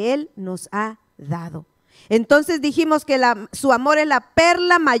perlas que él nos ha dado. Entonces dijimos que su amor es la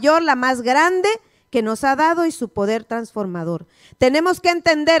perla mayor, la más grande que nos ha dado y su poder transformador. Tenemos que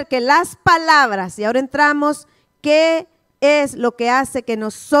entender que las palabras, y ahora entramos, ¿qué es lo que hace que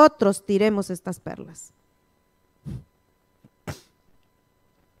nosotros tiremos estas perlas?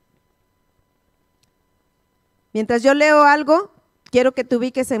 Mientras yo leo algo, quiero que te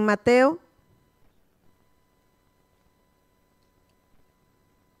ubiques en Mateo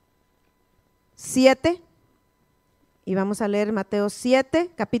 7, y vamos a leer Mateo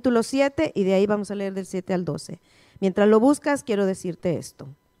 7, capítulo 7, y de ahí vamos a leer del 7 al 12. Mientras lo buscas, quiero decirte esto.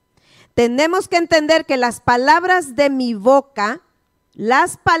 Tenemos que entender que las palabras de mi boca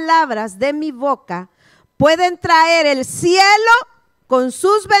pueden traer el cielo con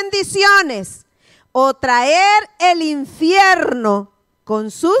sus bendiciones o traer el infierno con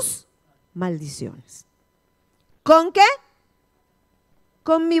sus maldiciones. ¿Con qué?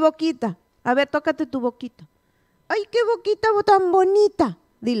 Con mi boquita. A ver, tócate tu boquita. ¡Ay, qué boquita tan bonita!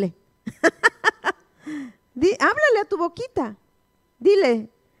 Dile. Háblale a tu boquita. Dile,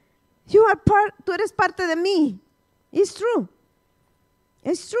 tú eres parte de mí. It's true.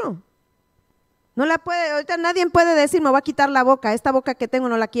 It's true. Ahorita nadie puede decir, me voy a quitar la boca. Esta boca que tengo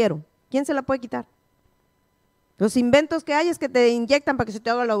no la quiero. ¿Quién se la puede quitar? Los inventos que hay es que te inyectan para que se te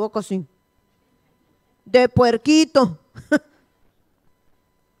haga la boca así. De puerquito.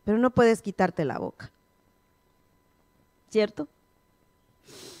 Pero no puedes quitarte la boca. ¿Cierto?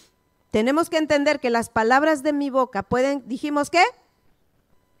 Tenemos que entender que las palabras de mi boca pueden, dijimos ¿qué?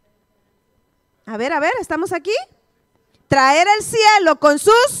 A ver, ¿estamos aquí? Traer el cielo con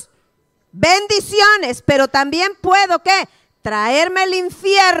sus bendiciones, pero también puedo ¿qué? Traerme el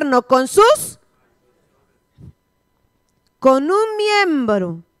infierno con un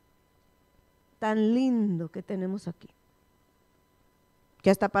miembro tan lindo que tenemos aquí. Que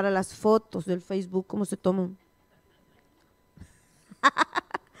hasta para las fotos del Facebook, ¿cómo se toman?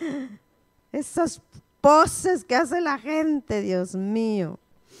 Esas poses que hace la gente, Dios mío.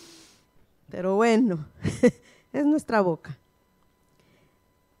 Pero bueno, es nuestra boca.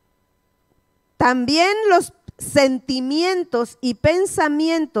 También los sentimientos y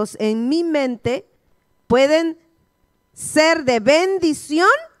pensamientos en mi mente pueden ser de bendición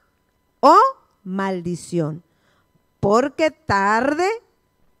o maldición, porque tarde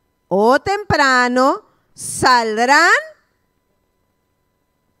o temprano saldrán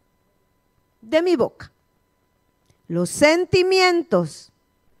de mi boca. Los sentimientos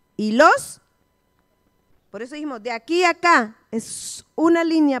y por eso dijimos, de aquí a acá es una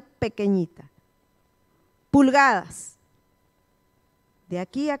línea pequeñita, pulgadas, de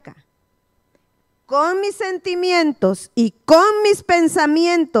aquí a acá. Con mis sentimientos y con mis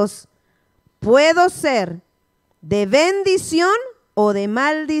pensamientos puedo ser de bendición o de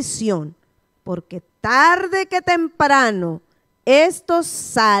maldición, porque tarde que temprano estos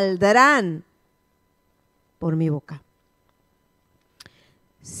saldrán por mi boca.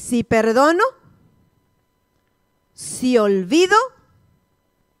 Si perdono, si olvido,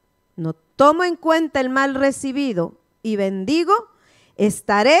 no tomo en cuenta el mal recibido y bendigo,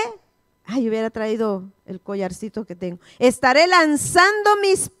 estaré, ay, hubiera traído el collarcito que tengo, estaré lanzando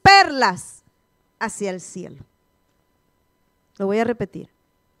mis perlas hacia el cielo. Lo voy a repetir.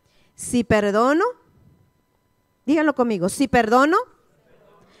 Si perdono, díganlo conmigo, si perdono,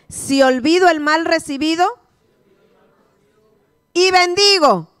 si olvido el mal recibido y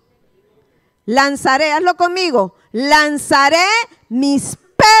bendigo, lanzaré, hazlo conmigo, lanzaré mis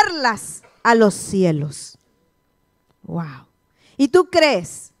perlas a los cielos. Wow. ¿Y tú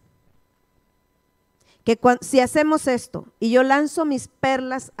crees que si hacemos esto y yo lanzo mis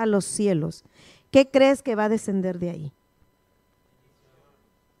perlas a los cielos, qué crees que va a descender de ahí?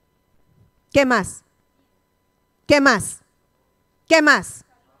 ¿Qué más? ¿Qué más? ¿Qué más?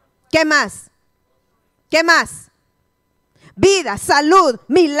 ¿Qué más? ¿Qué más? Vida, salud,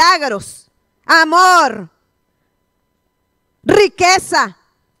 milagros, amor, riqueza,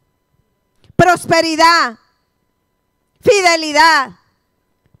 prosperidad, fidelidad,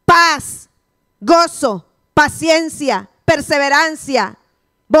 paz, gozo, paciencia, perseverancia,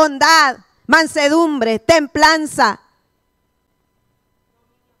 bondad, mansedumbre, templanza,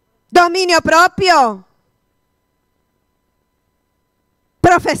 dominio propio,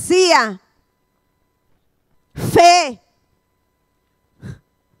 profecía, fe.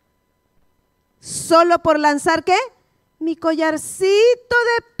 Solo por lanzar, ¿qué? Mi collarcito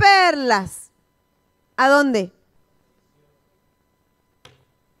de perlas. ¿A dónde?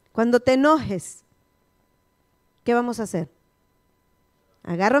 Cuando te enojes, ¿qué vamos a hacer?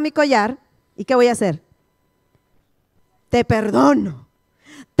 Agarro mi collar y ¿qué voy a hacer? Te perdono,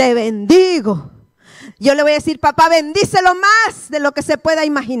 te bendigo. Yo le voy a decir, papá, bendícelo más de lo que se pueda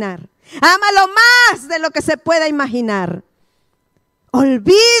imaginar. Ámalo más de lo que se pueda imaginar.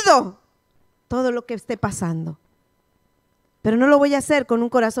 Olvido todo lo que esté pasando. Pero no lo voy a hacer con un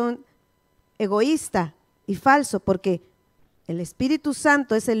corazón egoísta y falso, porque el Espíritu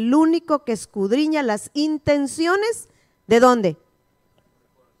Santo es el único que escudriña las intenciones. ¿De dónde?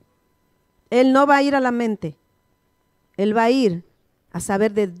 Él no va a ir a la mente. Él va a ir a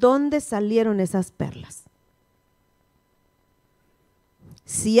saber de dónde salieron esas perlas.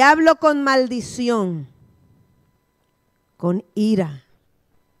 Si hablo con maldición, con ira,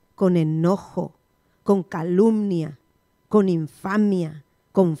 con enojo, con calumnia, con infamia,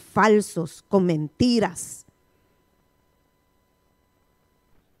 con falsos, con mentiras,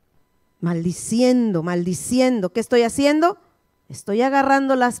 maldiciendo, ¿qué estoy haciendo? Estoy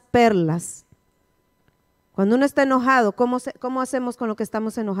agarrando las perlas. Cuando uno está enojado, ¿cómo hacemos con lo que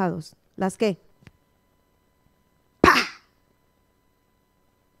estamos enojados? ¿Las qué? ¡Pah!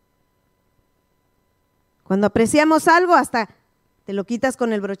 Cuando apreciamos algo, hasta te lo quitas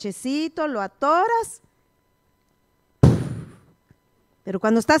con el brochecito, lo atoras. Pero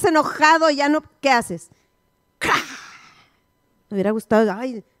cuando estás enojado, ya no, ¿qué haces? Me hubiera gustado,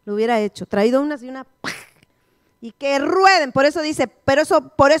 ay, lo hubiera hecho, traído unas y una, y que rueden. Por eso dice, por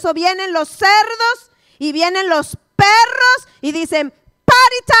eso vienen los cerdos y vienen los perros y dicen,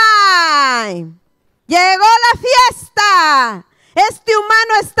 party time, llegó la fiesta. Este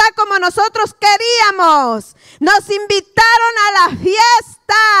humano está como nosotros queríamos. Nos invitaron a la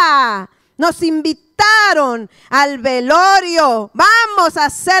fiesta. Nos invitaron al velorio. Vamos a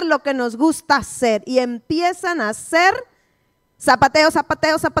hacer lo que nos gusta hacer. Y empiezan a hacer zapateo,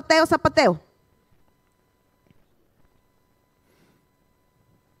 zapateo, zapateo, zapateo.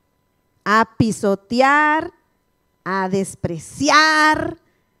 A pisotear, a despreciar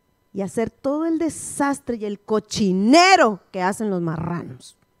y hacer todo el desastre y el cochinero que hacen los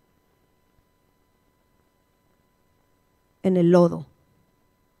marranos en el lodo.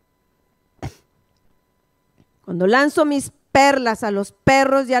 Cuando lanzo mis perlas a los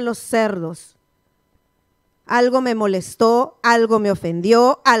perros y a los cerdos, algo me molestó, algo me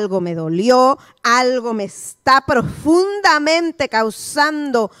ofendió, algo me dolió, algo me está profundamente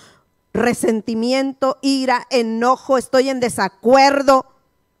causando resentimiento, ira, enojo, estoy en desacuerdo.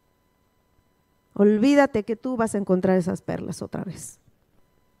 Olvídate que tú vas a encontrar esas perlas otra vez.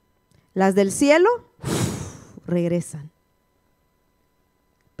 Las del cielo regresan,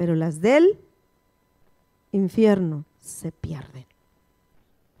 pero las del infierno se pierden.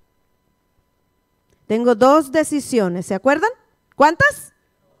 Tengo dos decisiones, ¿se acuerdan? ¿Cuántas?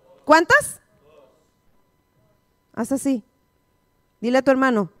 ¿Cuántas? Haz así. Dile a tu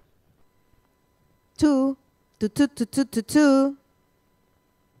hermano. Two.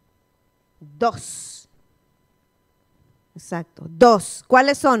 Dos. Exacto, dos.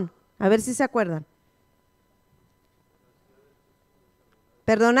 ¿Cuáles son? A ver si se acuerdan.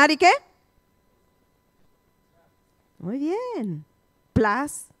 ¿Perdonar y qué? Muy bien.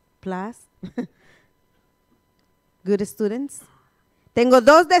 Plus. Good students. Tengo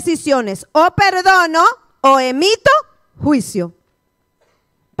dos decisiones, o perdono o emito juicio.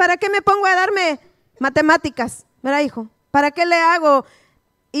 ¿Para qué me pongo a darme matemáticas? Mira, hijo, ¿para qué le hago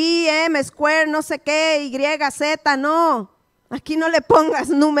I, M, square, no sé qué, Y, Z? No, aquí no le pongas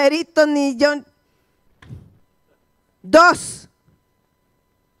numeritos ni yo. 2.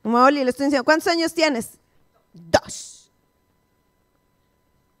 Como a Oli le estoy diciendo, ¿cuántos años tienes? 2.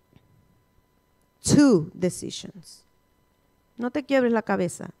 2 decisions. No te quiebres la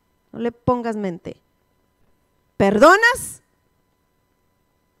cabeza, no le pongas mente. ¿Perdonas?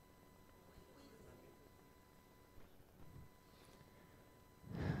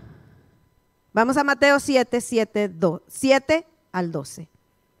 Vamos a Mateo 7 al 12.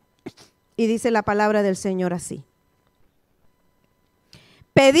 Y dice la palabra del Señor así: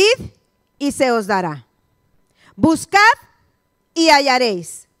 pedid y se os dará, buscad y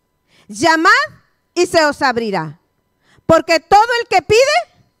hallaréis, llamad y se os abrirá, porque todo el que pide,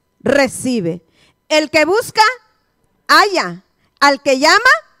 recibe, el que busca, halla, al que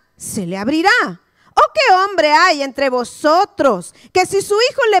llama, se le abrirá. ¿O qué hombre hay entre vosotros que si su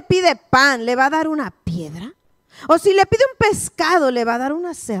hijo le pide pan, le va a dar una piedra? ¿O si le pide un pescado, le va a dar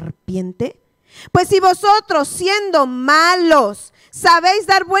una serpiente? Pues si vosotros, siendo malos, sabéis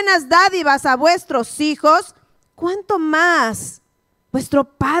dar buenas dádivas a vuestros hijos, ¿cuánto más vuestro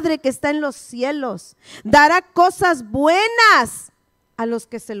Padre que está en los cielos dará cosas buenas a los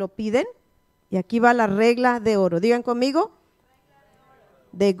que se lo piden? Y aquí va la regla de oro. Digan conmigo,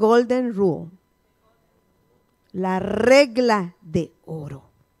 the golden rule. La regla de oro.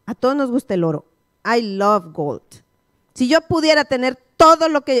 A todos nos gusta el oro. I love gold. Si yo pudiera tener todo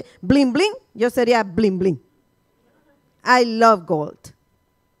lo que bling bling, yo sería bling bling. I love gold.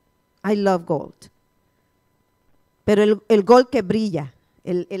 I love gold. Pero el gold que brilla,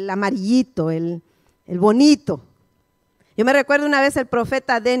 el amarillito, el bonito. Yo me recuerdo una vez el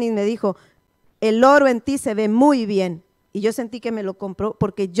profeta Denis me dijo, el oro en ti se ve muy bien. Y yo sentí que me lo compró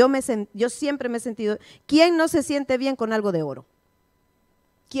porque yo siempre me he sentido, ¿quién no se siente bien con algo de oro?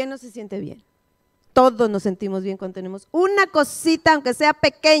 ¿Quién no se siente bien? Todos nos sentimos bien cuando tenemos una cosita, aunque sea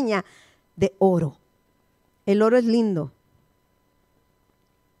pequeña, de oro. El oro es lindo,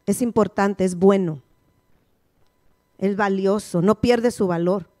 es importante, es bueno, es valioso, no pierde su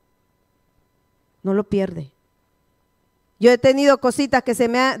valor, no lo pierde. Yo he tenido cositas que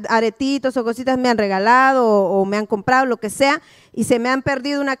aretitos o cositas me han regalado o me han comprado, lo que sea, y se me han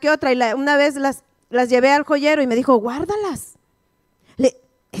perdido una que otra. Y una vez las llevé al joyero y me dijo, guárdalas.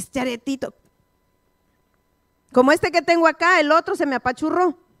 Este aretito, como este que tengo acá, el otro se me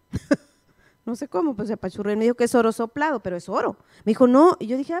apachurró. No sé cómo, pues se apachurró. Él me dijo que es oro soplado, pero es oro. Me dijo, no. Y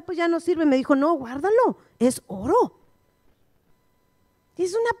yo dije, pues ya no sirve. Me dijo, no, guárdalo, es oro.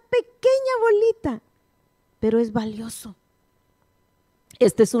 Es una pequeña bolita, pero es valioso.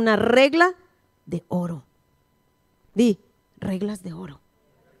 Esta es una regla de oro. Di, reglas de oro.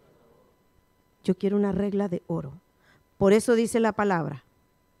 Yo quiero una regla de oro. Por eso dice la palabra,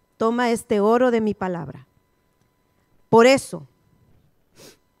 toma este oro de mi palabra. Por eso,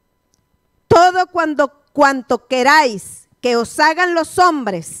 todo cuanto queráis que os hagan los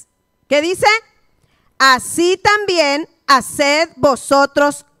hombres, ¿qué dice? Así también haced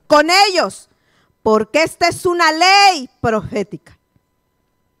vosotros con ellos, porque esta es una ley profética.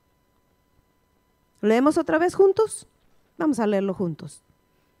 ¿Leemos otra vez juntos? Vamos a leerlo juntos.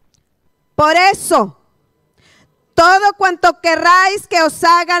 Por eso, todo cuanto querráis que os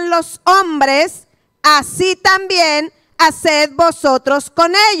hagan los hombres, así también haced vosotros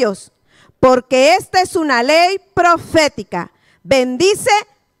con ellos, porque esta es una ley profética. Bendice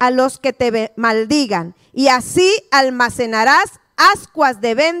a los que te maldigan, y así almacenarás ascuas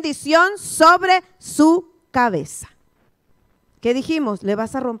de bendición sobre su cabeza. ¿Qué dijimos? Le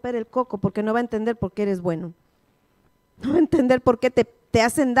vas a romper el coco porque no va a entender por qué eres bueno. No va a entender por qué te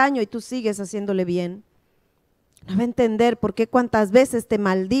hacen daño y tú sigues haciéndole bien. No va a entender por qué cuantas veces te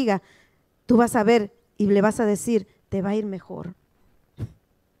maldiga, tú vas a ver y le vas a decir, te va a ir mejor.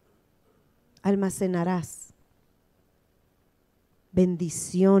 Almacenarás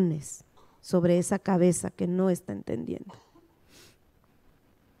bendiciones sobre esa cabeza que no está entendiendo.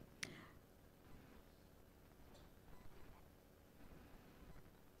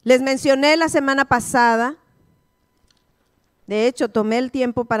 Les mencioné la semana pasada, de hecho tomé el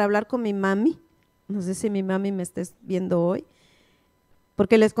tiempo para hablar con mi mami, no sé si mi mami me esté viendo hoy,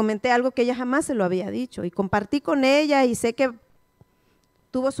 porque les comenté algo que ella jamás se lo había dicho y compartí con ella y sé que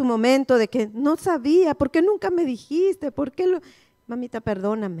tuvo su momento de que no sabía, ¿por qué nunca me dijiste? ¿Por qué mamita,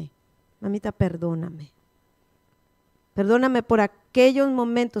 perdóname, mamita, perdóname. Perdóname por aquellos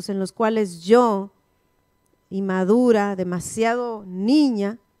momentos en los cuales yo, inmadura, demasiado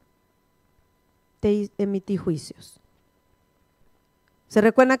niña, te emití juicios. ¿Se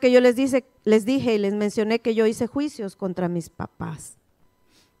recuerdan que yo les dije y les mencioné que yo hice juicios contra mis papás?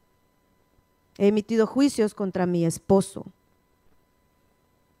 He emitido juicios contra mi esposo.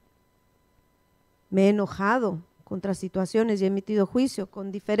 Me he enojado contra situaciones y he emitido juicio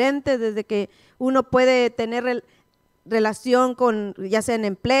con diferentes, desde que uno puede tener relación con, ya sea en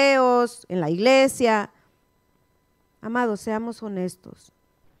empleos, en la iglesia. Amados, seamos honestos.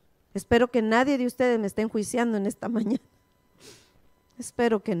 Espero que nadie de ustedes me esté enjuiciando en esta mañana.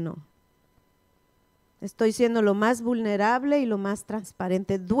 Espero que no. Estoy siendo lo más vulnerable y lo más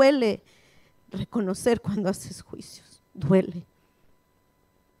transparente. Duele reconocer cuando haces juicios, duele.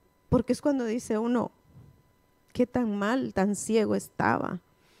 Porque es cuando dice uno, qué tan mal, tan ciego estaba.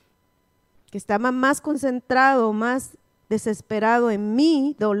 Que estaba más concentrado, más desesperado en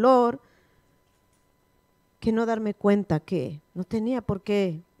mi dolor, que no darme cuenta que no tenía por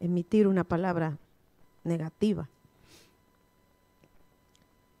qué emitir una palabra negativa.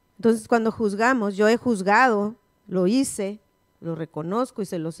 Entonces, cuando juzgamos, yo he juzgado, lo hice, lo reconozco y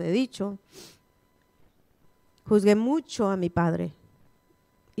se los he dicho. Juzgué mucho a mi padre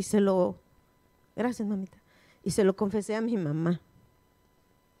y gracias mamita, y se lo confesé a mi mamá,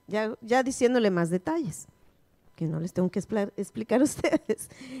 ya diciéndole más detalles, que no les tengo que explicar a ustedes,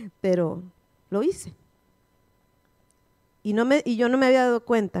 pero lo hice. Y yo no me había dado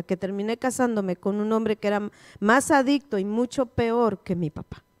cuenta que terminé casándome con un hombre que era más adicto y mucho peor que mi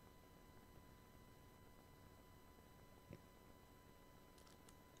papá.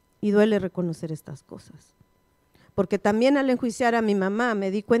 Y duele reconocer estas cosas. Porque también al enjuiciar a mi mamá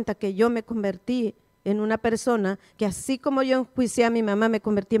me di cuenta que yo me convertí en una persona que, así como yo enjuicié a mi mamá, me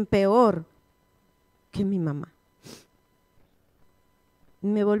convertí en peor que mi mamá.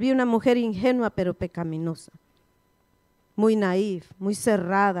 Me volví una mujer ingenua pero pecaminosa, muy naif, muy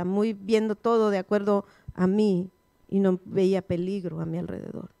cerrada, muy viendo todo de acuerdo a mí y no veía peligro a mi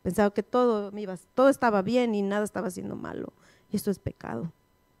alrededor. Pensaba que todo estaba bien y nada estaba siendo malo. Y esto es pecado.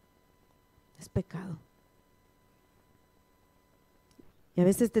 Es pecado. Y a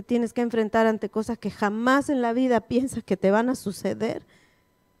veces te tienes que enfrentar ante cosas que jamás en la vida piensas que te van a suceder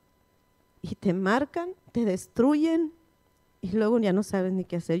y te marcan, te destruyen y luego ya no sabes ni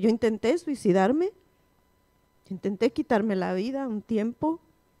qué hacer. Yo intenté suicidarme, intenté quitarme la vida un tiempo,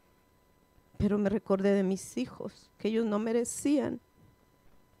 pero me recordé de mis hijos, que ellos no merecían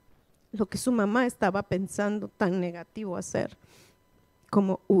lo que su mamá estaba pensando tan negativo hacer,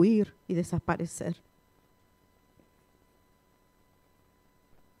 como huir y desaparecer.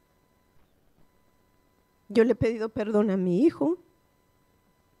 Yo le he pedido perdón a mi hijo,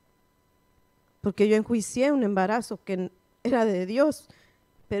 porque yo enjuicié un embarazo que era de Dios,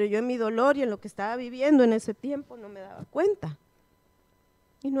 pero yo en mi dolor y en lo que estaba viviendo en ese tiempo no me daba cuenta.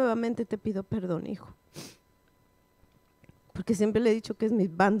 Y nuevamente te pido perdón, hijo, porque siempre le he dicho que es mi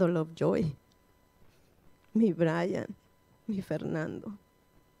bundle of joy, mi Brian, mi Fernando.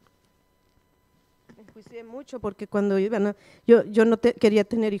 Me enjuicié mucho porque cuando yo no quería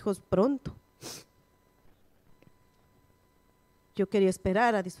tener hijos pronto. Yo quería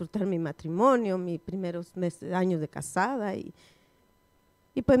esperar a disfrutar mi matrimonio, mis primeros años de casada y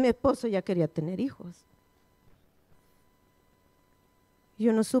pues mi esposo ya quería tener hijos.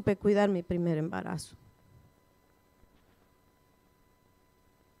 Yo no supe cuidar mi primer embarazo.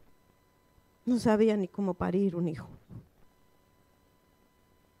 No sabía ni cómo parir un hijo.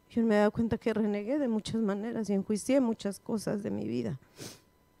 Yo me he dado cuenta que renegué de muchas maneras y enjuicié muchas cosas de mi vida.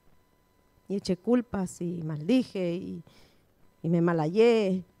 Y eché culpas y maldije y me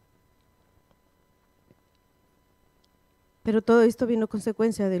malhallé. Pero todo esto vino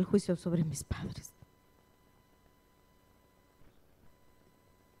consecuencia del juicio sobre mis padres.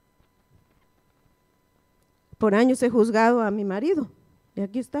 Por años he juzgado a mi marido, y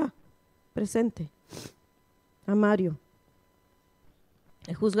aquí está, presente, a Mario.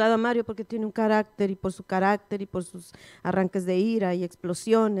 He juzgado a Mario porque tiene un carácter y por su carácter y por sus arranques de ira y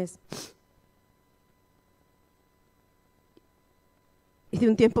explosiones. Y de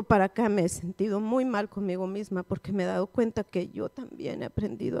un tiempo para acá me he sentido muy mal conmigo misma porque me he dado cuenta que yo también he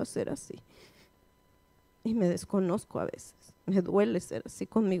aprendido a ser así. Y me desconozco a veces, me duele ser así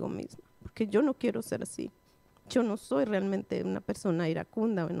conmigo misma, porque yo no quiero ser así. Yo no soy realmente una persona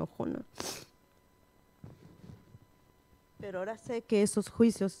iracunda o enojona. Pero ahora sé que esos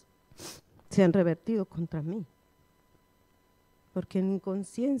juicios se han revertido contra mí, porque en mi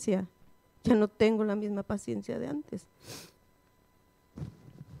conciencia ya no tengo la misma paciencia de antes.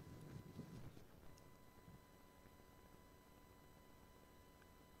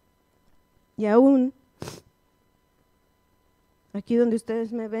 Y aún, aquí donde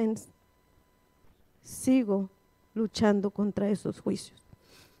ustedes me ven, sigo luchando contra esos juicios.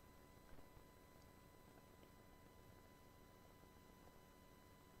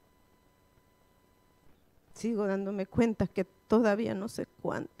 Sigo dándome cuenta que todavía no sé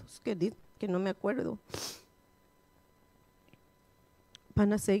cuántos, que no me acuerdo,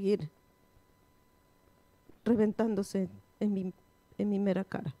 van a seguir reventándose en mi mera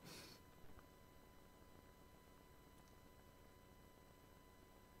cara.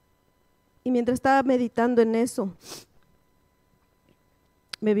 Y mientras estaba meditando en eso,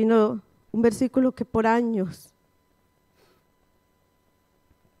 me vino un versículo que por años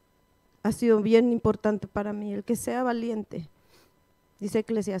ha sido bien importante para mí: el que sea valiente, dice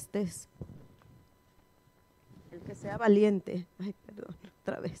Eclesiastés, el que sea valiente, el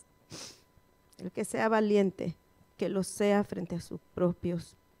que sea valiente, que lo sea frente a sus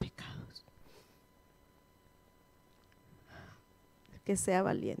propios pecados. El que sea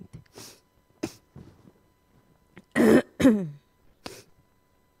valiente.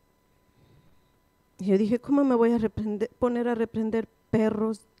 Y yo dije, ¿cómo me voy a poner a reprender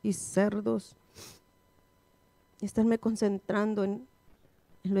perros y cerdos y estarme concentrando en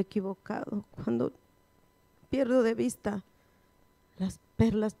lo equivocado, cuando pierdo de vista las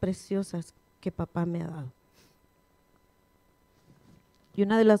perlas preciosas que papá me ha dado? Y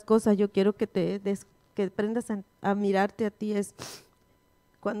una de las cosas yo quiero que aprendas a mirarte a ti es: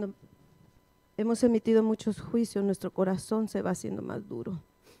 cuando hemos emitido muchos juicios, nuestro corazón se va haciendo más duro.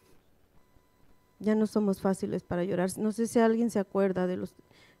 Ya no somos fáciles para llorar. No sé si alguien se acuerda de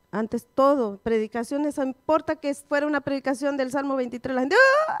antes todo, predicaciones, no importa que fuera una predicación del Salmo 23, la gente,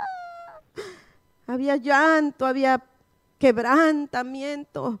 ¡ah!, había llanto, había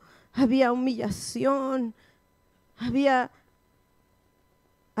quebrantamiento, había humillación, había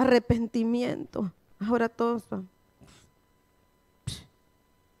arrepentimiento. Ahora todos van,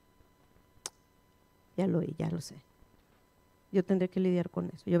 ya lo sé. Yo tendré que lidiar con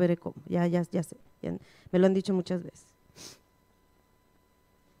eso, yo veré cómo, ya sé, me lo han dicho muchas veces.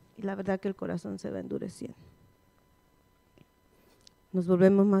 Y la verdad que el corazón se va endureciendo. Nos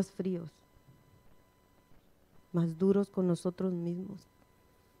volvemos más fríos, más duros con nosotros mismos,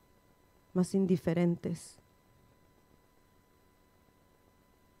 más indiferentes.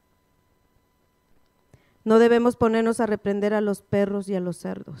 No debemos ponernos a reprender a los perros y a los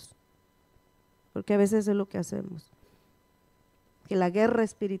cerdos, porque a veces es lo que hacemos. Que la guerra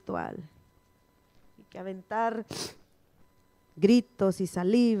espiritual, y que aventar gritos y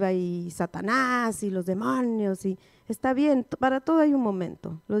saliva y Satanás y los demonios, y está bien, para todo hay un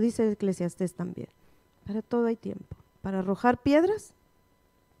momento, lo dice Eclesiastés también, para todo hay tiempo, para arrojar piedras,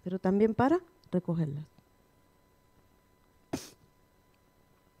 pero también para recogerlas.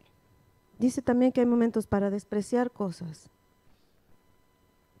 Dice también que hay momentos para despreciar cosas,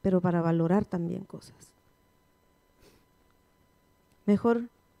 pero para valorar también cosas. Mejor,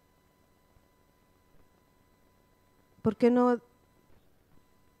 ¿por qué no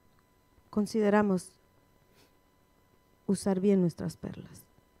consideramos usar bien nuestras perlas?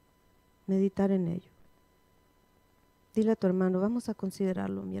 Meditar en ello. Dile a tu hermano, vamos a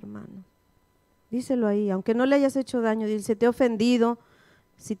considerarlo, mi hermano. Díselo ahí, aunque no le hayas hecho daño, dile, si te he ofendido,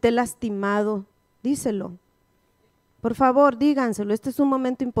 si te he lastimado, díselo. Por favor, díganselo, este es un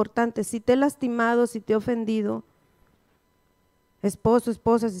momento importante. Si te he lastimado, si te he ofendido, esposo,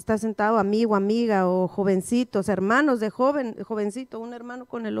 esposa, si está sentado, amigo, amiga, o jovencitos, hermanos de jovencito, un hermano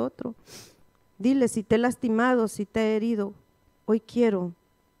con el otro. Dile, si te he lastimado, si te he herido, hoy quiero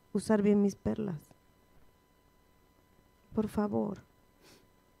usar bien mis perlas. Por favor.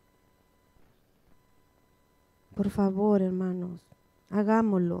 Por favor, hermanos,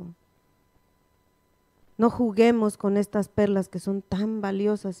 hagámoslo. No juguemos con estas perlas que son tan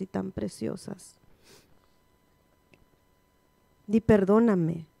valiosas y tan preciosas. Di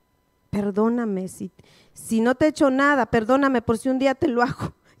perdóname, si no te he hecho nada, perdóname por si un día te lo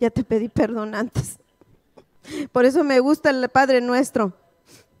hago, ya te pedí perdón antes. Por eso me gusta el Padre Nuestro,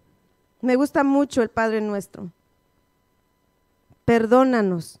 me gusta mucho el Padre Nuestro.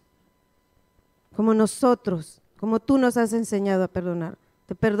 Perdónanos como tú nos has enseñado a perdonar.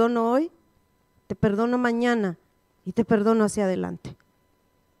 Te perdono hoy, te perdono mañana y te perdono hacia adelante.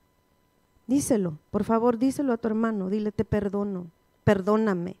 Díselo, por favor, díselo a tu hermano, dile, te perdono,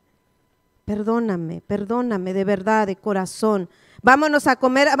 perdóname de verdad, de corazón. Vámonos a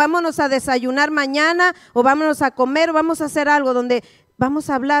comer, vámonos a desayunar mañana, o vámonos a comer, o vamos a hacer algo donde vamos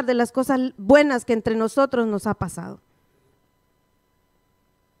a hablar de las cosas buenas que entre nosotros nos ha pasado.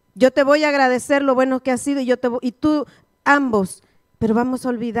 Yo te voy a agradecer lo bueno que has sido y tú ambos, pero vamos a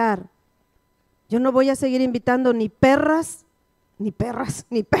olvidar Yo no voy a seguir invitando ni perras, ni perras,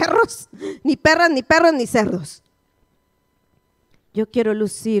 ni perros, ni perras, ni perros, ni cerdos. Yo quiero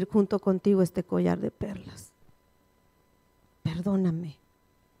lucir junto contigo este collar de perlas. Perdóname,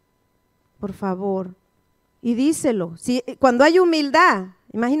 por favor. Y díselo. Si, cuando hay humildad,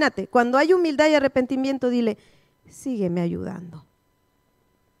 imagínate, cuando hay humildad y arrepentimiento, dile, sígueme ayudando.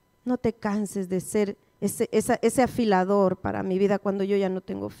 No te canses de ser ese afilador para mi vida cuando yo ya no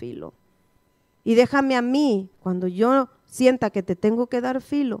tengo filo. Y déjame a mí, cuando yo sienta que te tengo que dar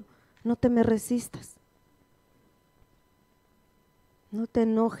filo, no te me resistas. No te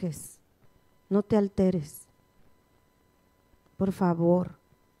enojes, no te alteres. Por favor.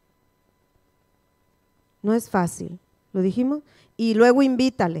 No es fácil, ¿lo dijimos? Y luego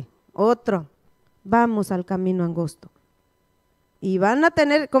invítale, otro, vamos al camino angosto. Y van a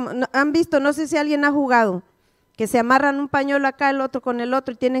tener, como han visto, no sé si alguien ha jugado, que se amarran un pañuelo acá, el otro con el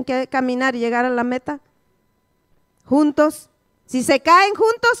otro y tienen que caminar y llegar a la meta, juntos. Si se caen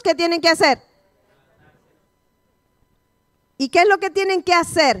juntos, ¿qué tienen que hacer? ¿Y qué es lo que tienen que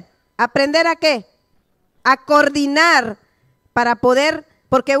hacer? ¿Aprender a qué? A coordinar para poder,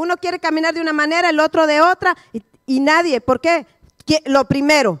 porque uno quiere caminar de una manera, el otro de otra, y nadie, ¿por qué? Lo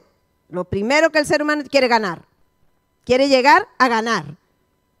primero que el ser humano quiere ganar, quiere llegar a ganar.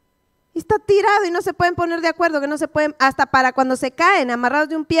 Y está tirado y no se pueden poner de acuerdo, que no se pueden, hasta para cuando se caen amarrados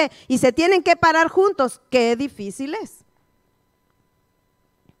de un pie y se tienen que parar juntos, qué difícil es.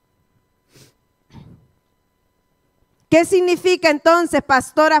 ¿Qué significa entonces,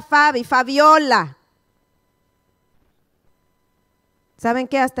 Pastora Faby, Fabiola? ¿Saben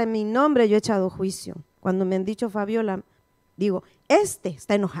qué? Hasta en mi nombre yo he echado juicio. Cuando me han dicho Fabiola, digo, este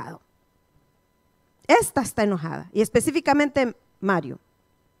está enojado. Esta está enojada. Y específicamente Mario.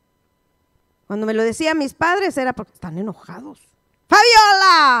 Cuando me lo decían mis padres era porque están enojados.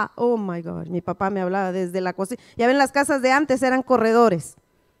 ¡Fabiola! Oh my God, mi papá me hablaba desde la cocina. Ya ven, las casas de antes eran corredores.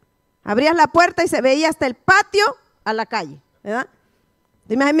 Abrías la puerta y se veía hasta el patio a la calle, ¿verdad?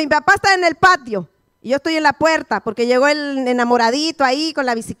 Mi papá está en el patio y yo estoy en la puerta porque llegó el enamoradito ahí con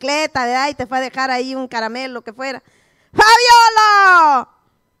la bicicleta, ¿verdad? Y te fue a dejar ahí un caramelo, lo que fuera. ¡Fabiola!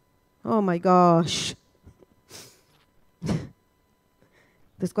 Oh my gosh.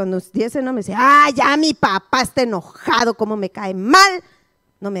 Entonces cuando ese no me decía, ya mi papá está enojado, cómo me cae mal,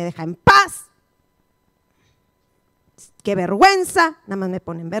 no me deja en paz. Qué vergüenza, nada más me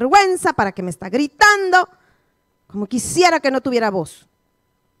pone en vergüenza, para que me está gritando, como quisiera que no tuviera voz.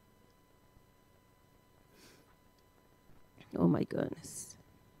 Oh my goodness.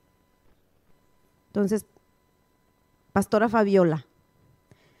 Entonces, Pastora Fabiola,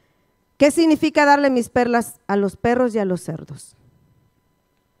 ¿qué significa darle mis perlas a los perros y a los cerdos?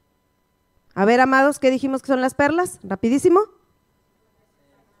 A ver, amados, ¿qué dijimos que son las perlas? Rapidísimo.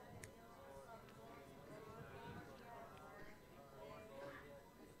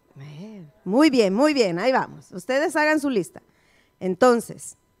 Muy bien, ahí vamos. Ustedes hagan su lista.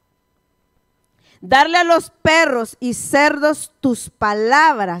 Entonces, darle a los perros y cerdos tus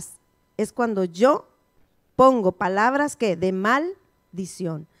palabras es cuando yo pongo palabras que de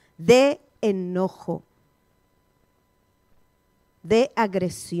maldición, de enojo, de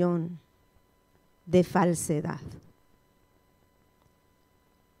agresión, de falsedad.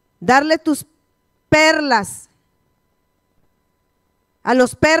 Darle tus perlas a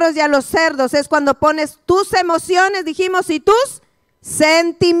los perros y a los cerdos es cuando pones tus emociones, dijimos, y tus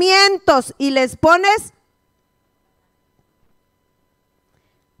sentimientos y les pones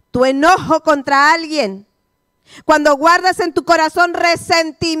tu enojo contra alguien. Cuando guardas en tu corazón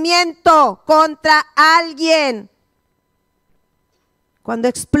resentimiento contra alguien. Cuando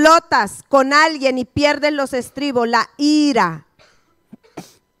explotas con alguien y pierdes los estribos, la ira.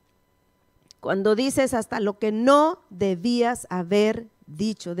 Cuando dices hasta lo que no debías haber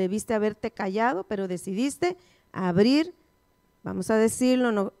dicho, debiste haberte callado, pero decidiste abrir, vamos a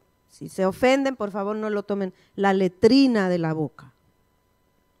decirlo, no, si se ofenden, por favor no lo tomen, la letrina de la boca,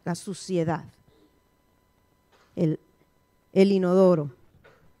 la suciedad, el inodoro,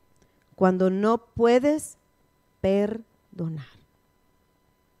 cuando no puedes perdonar.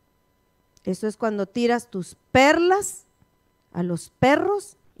 Eso es cuando tiras tus perlas a los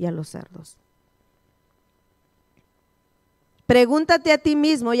perros y a los cerdos. Pregúntate a ti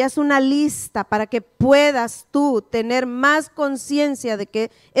mismo y haz una lista para que puedas tú tener más conciencia de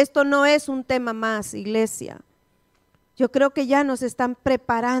que esto no es un tema más, iglesia. Yo creo que ya nos están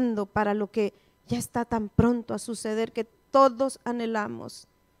preparando para lo que ya está tan pronto a suceder, que todos anhelamos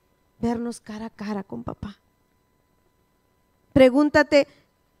vernos cara a cara con papá. Pregúntate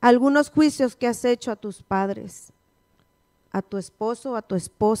algunos juicios que has hecho a tus padres, a tu esposo, a tu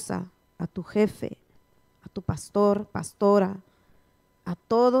esposa, a tu jefe, a tu pastor, pastora, a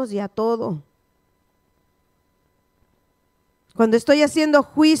todos y a todo. Cuando estoy haciendo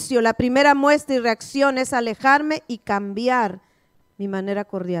juicio, la primera muestra y reacción es alejarme y cambiar mi manera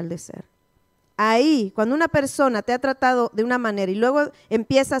cordial de ser. Ahí, cuando una persona te ha tratado de una manera y luego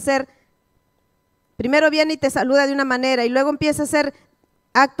empieza a hacer, primero viene y te saluda de una manera y luego empieza a hacer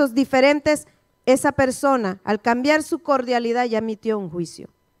actos diferentes, esa persona, al cambiar su cordialidad, ya emitió un juicio.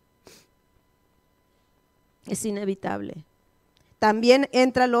 Es inevitable. También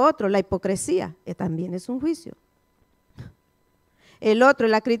entra lo otro, la hipocresía, que también es un juicio. El otro,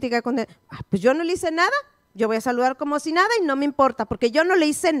 la crítica con pues yo no le hice nada, yo voy a saludar como si nada y no me importa, porque yo no le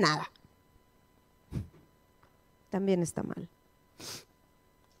hice nada. También está mal.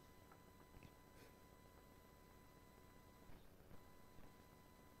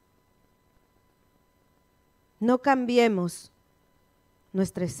 No cambiemos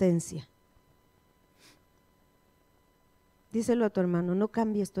nuestra esencia. Díselo a tu hermano, no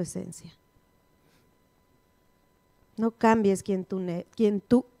cambies tu esencia. No cambies quien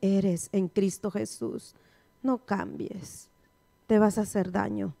tú eres en Cristo Jesús. No cambies. Te vas a hacer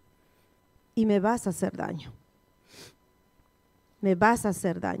daño. Y me vas a hacer daño. Me vas a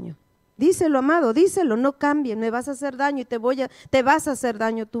hacer daño. Díselo, amado, díselo, no cambies, me vas a hacer daño y te vas a hacer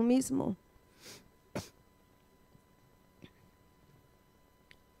daño tú mismo.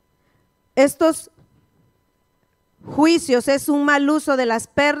 Estos juicios es un mal uso de las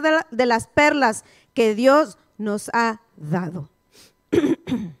perlas que Dios nos ha dado.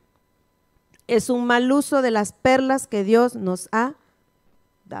 Es un mal uso de las perlas que Dios nos ha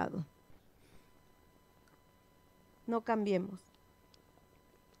dado. No cambiemos.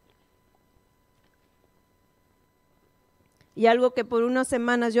 Y algo que por unas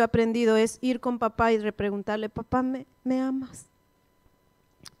semanas yo he aprendido es ir con papá y repreguntarle, papá, ¿me amas?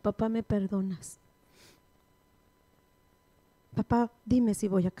 Papá, ¿me perdonas? Papá, dime si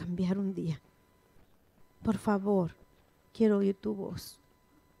voy a cambiar un día. Por favor, quiero oír tu voz.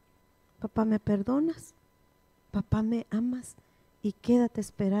 Papá, ¿me perdonas? Papá, ¿me amas? Y quédate a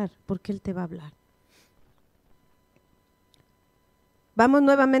esperar porque Él te va a hablar. Vamos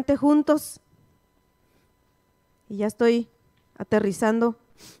nuevamente juntos. Y ya estoy aterrizando.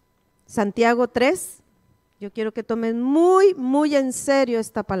 Santiago 3. Yo quiero que tomen muy, muy en serio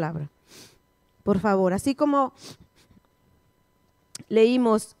esta palabra. Por favor, así como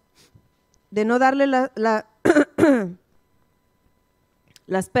leímos de no darle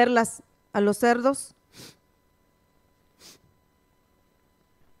las perlas a los cerdos,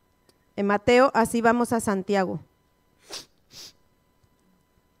 en Mateo, así vamos a Santiago.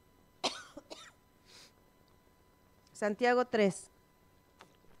 Santiago 3.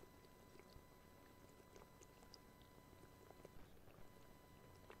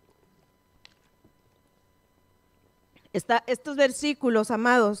 Estos versículos,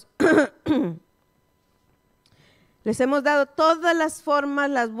 amados, les hemos dado todas las formas,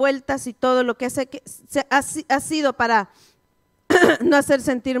 las vueltas y todo lo que ha sido para no hacer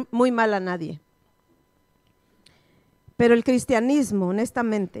sentir muy mal a nadie. Pero el cristianismo,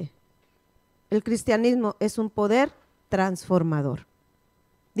 honestamente, el cristianismo es un poder transformador.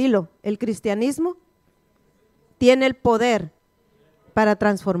 Dilo, el cristianismo tiene el poder para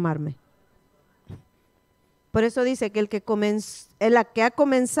transformarme. Por eso dice que el que ha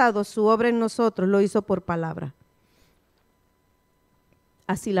comenzado su obra en nosotros lo hizo por palabra.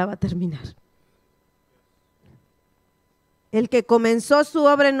 Así la va a terminar. El que comenzó su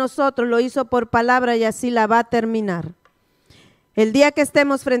obra en nosotros lo hizo por palabra y así la va a terminar. El día que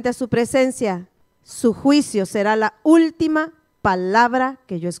estemos frente a su presencia, su juicio será la última palabra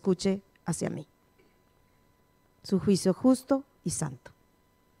que yo escuche hacia mí. Su juicio justo y santo.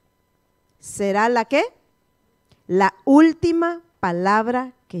 ¿Será la qué? La última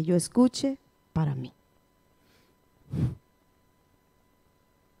palabra que yo escuche para mí.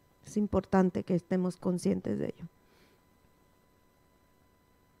 Es importante que estemos conscientes de ello.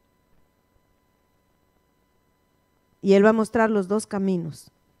 Y Él va a mostrar los dos caminos.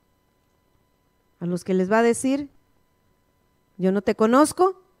 A los que les va a decir, yo no te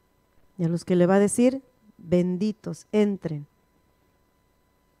conozco, y a los que le va a decir, benditos, entren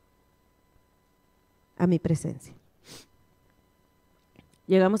a mi presencia.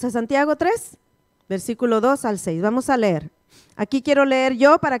 Llegamos a Santiago 3, versículo 2 al 6. Vamos a leer. Aquí quiero leer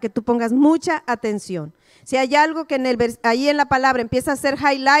yo para que tú pongas mucha atención. Si hay algo que ahí en la palabra empieza a hacer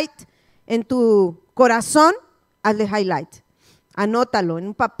highlight en tu corazón, hazle highlight. Anótalo en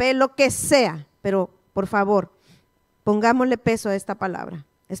un papel, lo que sea, pero por favor, pongámosle peso a esta palabra.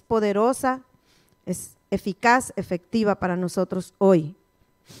 Es poderosa, es eficaz, efectiva para nosotros hoy.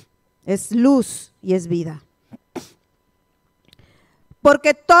 es luz y es vida.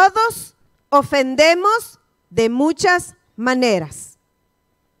 Porque todos ofendemos de muchas maneras.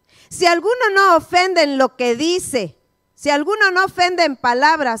 Si alguno no ofende en lo que dice, si alguno no ofende en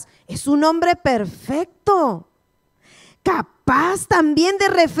palabras, es un hombre perfecto, capaz también de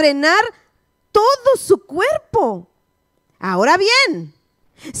refrenar todo su cuerpo. Ahora bien,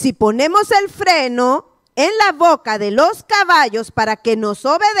 si ponemos el freno en la boca de los caballos para que nos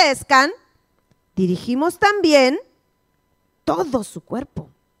obedezcan, dirigimos también todo su cuerpo.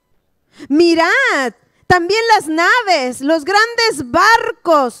 Mirad, también las naves, los grandes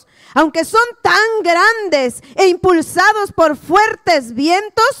barcos, aunque son tan grandes e impulsados por fuertes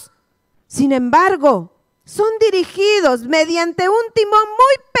vientos, sin embargo, son dirigidos mediante un timón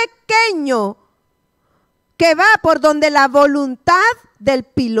muy pequeño que va por donde la voluntad del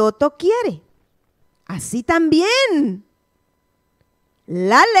piloto quiere. Así también,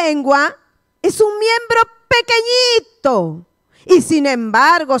 la lengua es un miembro pequeñito y sin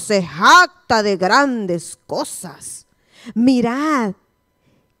embargo se jacta de grandes cosas. Mirad,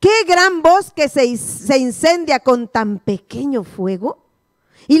 qué gran bosque se incendia con tan pequeño fuego.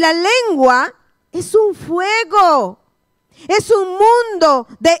 Y la lengua es un fuego, es un mundo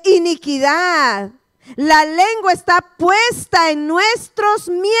de iniquidad. La lengua está puesta en nuestros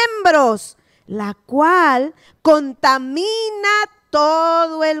miembros, la cual contamina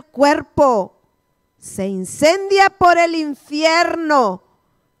todo el cuerpo, se incendia por el infierno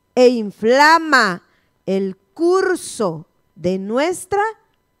e inflama el curso de nuestra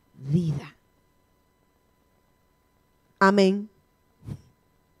vida. Amén.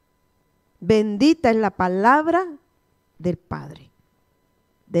 Bendita es la palabra del Padre,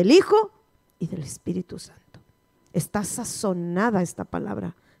 del Hijo y del Espíritu Santo. Está sazonada esta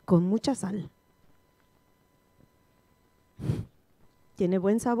palabra con mucha sal. ¿Tiene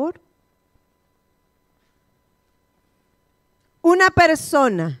buen sabor? Una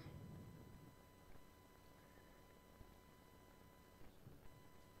persona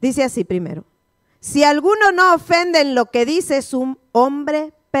dice así primero: si alguno no ofende en lo que dice, es un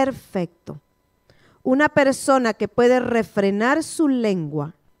hombre perfecto. Una persona que puede refrenar su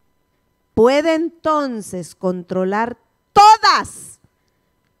lengua puede entonces controlar todas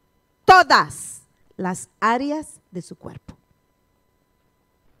las áreas de su cuerpo.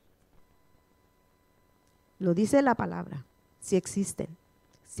 Lo dice la palabra. Si existen.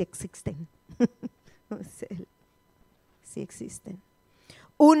 Sí existen.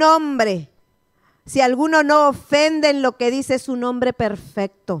 Un hombre, si alguno no ofende en lo que dice, es un hombre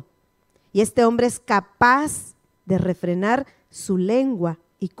perfecto. Y este hombre es capaz de refrenar su lengua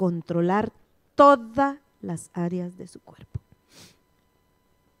y controlar todas las áreas de su cuerpo.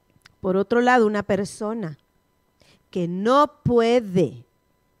 Por otro lado, una persona que no puede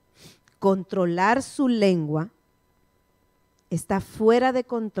controlar su lengua está fuera de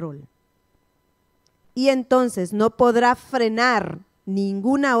control y entonces no podrá frenar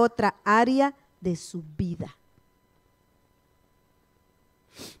ninguna otra área de su vida.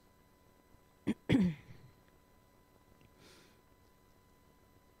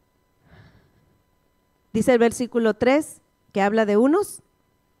 Dice el versículo 3 que habla de unos.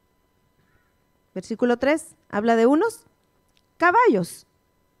 Versículo 3 habla de unos caballos.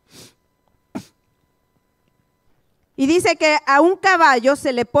 Y dice que a un caballo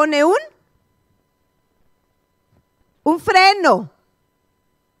se le pone un freno.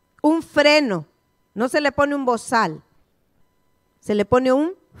 Un freno. No se le pone un bozal. Se le pone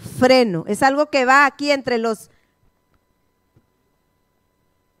un freno. Es algo que va aquí entre los...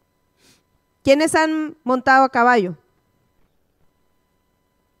 ¿Quiénes han montado a caballo?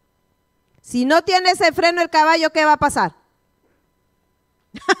 Si no tiene ese freno el caballo, ¿qué va a pasar?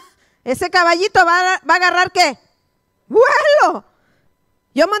 Ese caballito va a agarrar ¿qué? ¡Vuelo!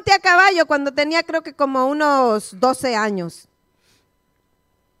 Yo monté a caballo cuando tenía creo que como unos 12 años.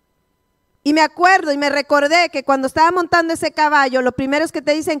 Y me acuerdo y me recordé que cuando estaba montando ese caballo, lo primero es que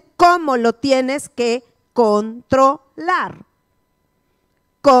te dicen cómo lo tienes que controlar.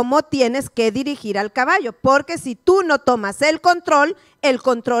 Cómo tienes que dirigir al caballo. Porque si tú no tomas el control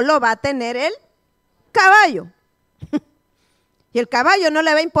lo va a tener el caballo. Y el caballo no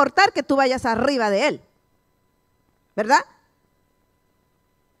le va a importar que tú vayas arriba de él. ¿Verdad?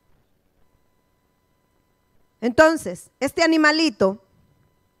 Entonces, este animalito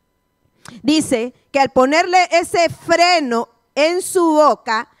dice que al ponerle ese freno en su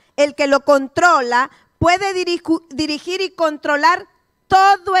boca, el que lo controla puede dirigir y controlar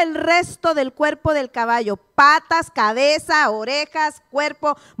todo el resto del cuerpo del caballo. Patas, cabeza, orejas,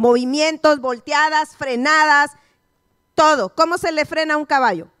 cuerpo, movimientos, volteadas, frenadas, todo. ¿Cómo se le frena a un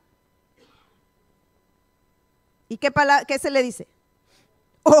caballo? ¿Y qué se le dice?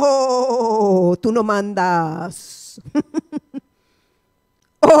 Oh, tú no mandas.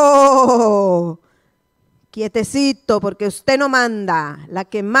 Oh, quietecito, porque usted no manda. La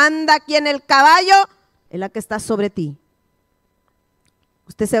que manda aquí en el caballo es la que está sobre ti.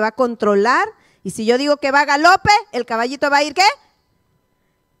 Usted se va a controlar, y si yo digo que va a galope, el caballito va a ir ¿qué?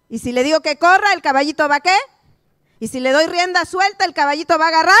 Y si le digo que corra, el caballito va ¿qué? Y si le doy rienda suelta, el caballito va a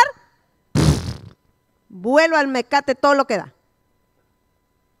agarrar. Vuelo al mecate todo lo que da.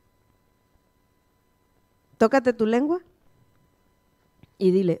 Tócate tu lengua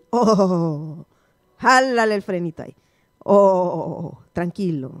y dile, oh, jálale el frenito ahí. Oh,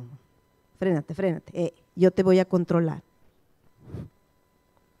 tranquilo, frénate, yo te voy a controlar.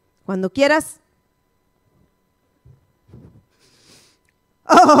 Cuando quieras,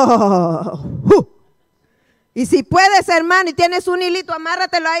 oh, y si puedes, hermano, y tienes un hilito,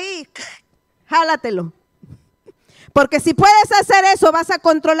 amárratelo ahí, jálatelo. Porque si puedes hacer eso, vas a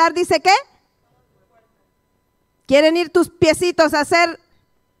controlar, ¿dice qué? ¿Quieren ir tus piecitos a hacer?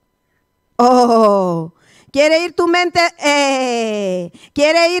 Oh, ¿quiere ir tu mente?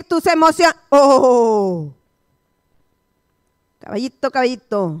 ¿Quiere ir tus emociones? Oh,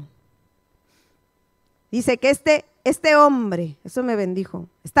 caballito. Dice que este hombre, eso me bendijo,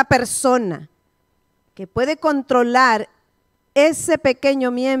 esta persona que puede controlar ese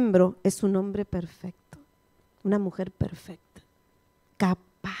pequeño miembro es un hombre perfecto, una mujer perfecta,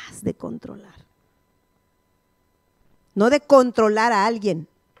 capaz de controlar. No de controlar a alguien.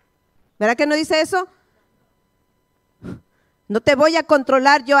 ¿Verdad que no dice eso? No te voy a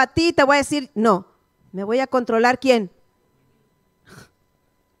controlar yo a ti, te voy a decir, no, me voy a controlar ¿quién?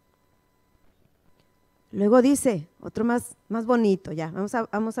 Luego dice, otro más bonito, ya,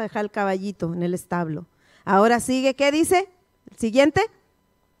 vamos a dejar el caballito en el establo. Ahora sigue, ¿qué dice? El siguiente,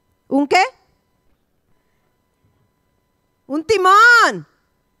 ¿un qué? Un timón,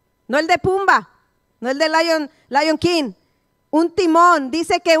 no el de Pumba, no el de Lion King, un timón,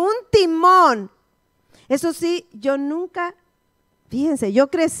 dice que un timón. Eso sí, yo nunca, fíjense, yo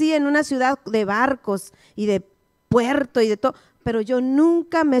crecí en una ciudad de barcos y de puerto y de todo, pero yo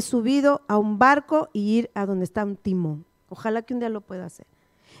nunca me he subido a un barco y ir a donde está un timón. Ojalá que un día lo pueda hacer.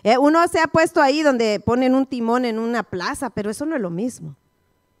 Uno se ha puesto ahí donde ponen un timón en una plaza, pero eso no es lo mismo.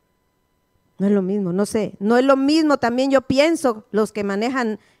 No es lo mismo, no sé, no es lo mismo. También yo pienso, los que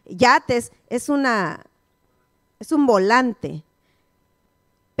manejan yates, es un volante.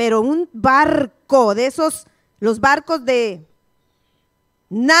 Pero un barco de esos, los barcos de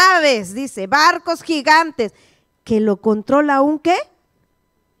naves, dice, barcos gigantes, que lo controla un ¿qué?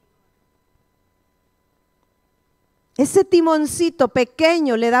 Ese timoncito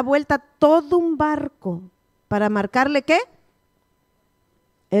pequeño le da vuelta a todo un barco para marcarle ¿qué?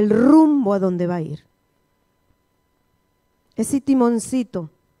 El rumbo a donde va a ir. Ese timoncito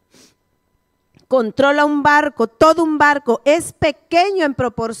controla un barco, todo un barco, es pequeño en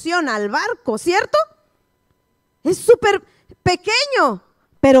proporción al barco, ¿cierto? Es súper pequeño,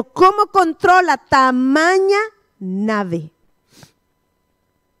 pero ¿cómo controla tamaña nave?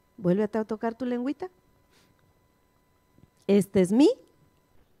 Vuelve a tocar tu lengüita. Este es mi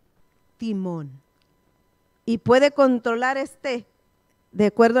timón. Y puede controlar de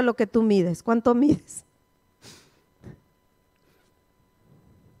acuerdo a lo que tú mides. ¿Cuánto mides?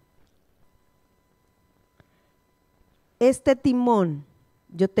 Este timón,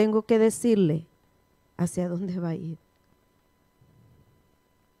 yo tengo que decirle hacia dónde va a ir.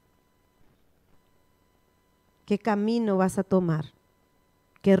 ¿Qué camino vas a tomar?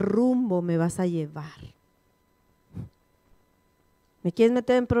 ¿Qué rumbo me vas a llevar? ¿Me quieres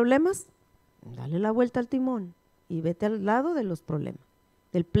meter en problemas? Dale la vuelta al timón y vete al lado de los problemas,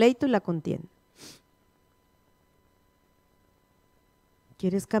 del pleito y la contienda.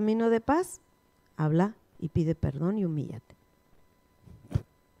 ¿Quieres camino de paz? Habla y pide perdón y humíllate.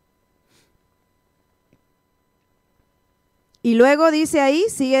 Y luego dice ahí,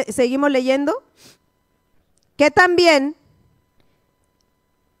 seguimos leyendo, que también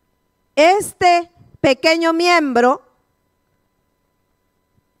este pequeño miembro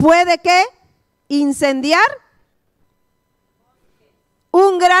puede ¿qué? Incendiar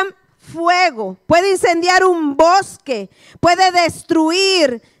un gran fuego, puede incendiar un bosque, puede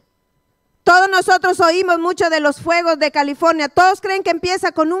destruir. Todos nosotros oímos mucho de los fuegos de California. ¿Todos creen que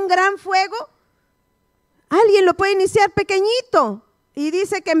empieza con un gran fuego? Alguien lo puede iniciar pequeñito y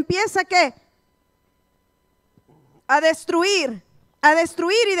dice que empieza ¿qué? A destruir y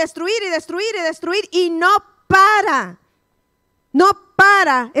destruir y destruir y destruir y no para. No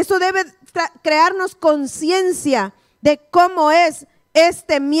para. Eso debe crearnos conciencia de cómo es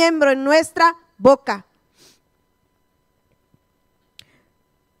este miembro en nuestra boca.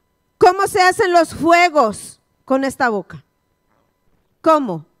 cómo se hacen los fuegos con esta boca?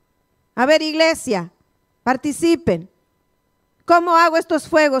 ¿Cómo? A ver, iglesia, participen. ¿Cómo hago estos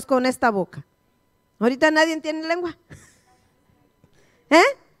fuegos con esta boca? Ahorita nadie tiene lengua. ¿Eh?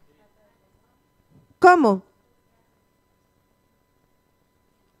 ¿Cómo?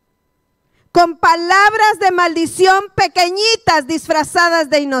 Con palabras de maldición pequeñitas disfrazadas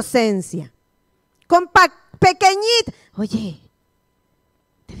de inocencia. Con pequeñitas. Oye,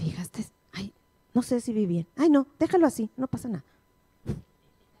 ¿te fijaste? Ay, no sé si vi bien. Ay, no, déjalo así, no pasa nada.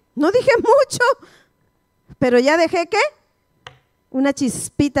 No dije mucho, pero ya dejé, ¿qué? Una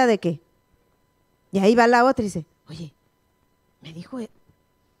chispita de qué. Y ahí va la otra y dice, oye, me dijo,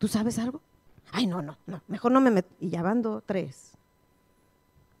 ¿tú sabes algo? Ay, no, mejor no me meto. Y ya van 2, 3.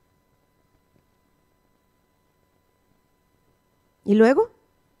 ¿Y luego?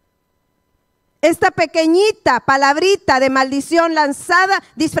 Esta pequeñita palabrita de maldición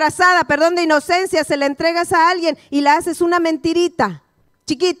disfrazada, de inocencia, se la entregas a alguien y la haces una mentirita,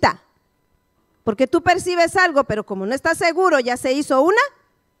 chiquita. Porque tú percibes algo, pero como no estás seguro, ya se hizo una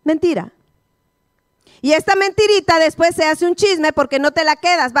mentira. Y esta mentirita después se hace un chisme porque no te la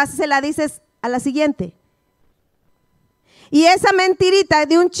quedas, vas y se la dices a la siguiente. Y esa mentirita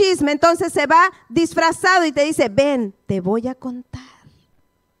de un chisme entonces se va disfrazado y te dice, ven, te voy a contar.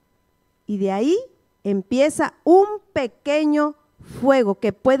 Y de ahí empieza un pequeño fuego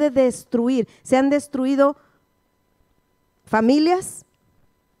que puede destruir. Se han destruido familias,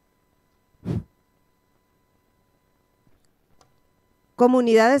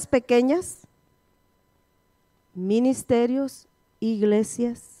 comunidades pequeñas, ministerios,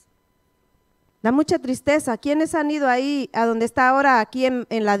 iglesias. Da mucha tristeza. ¿Quiénes han ido ahí a donde está ahora, aquí en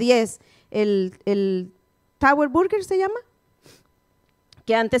la 10, el Tower Burger se llama?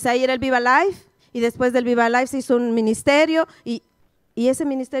 Que antes ahí era el Viva Life y después del Viva Life se hizo un ministerio y ese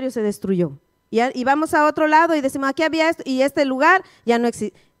ministerio se destruyó. Y vamos a otro lado y decimos, aquí había esto y este lugar ya no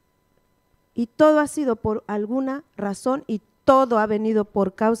existe. Y todo ha sido por alguna razón y todo ha venido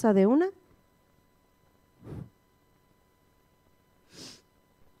por causa de una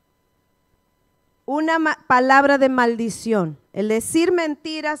palabra de maldición. El decir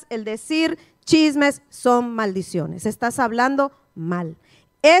mentiras, el decir chismes son maldiciones. Estás hablando mal.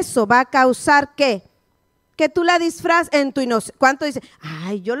 Eso va a causar ¿qué? Que tú la disfraces en tu inocencia. ¿Cuánto dice?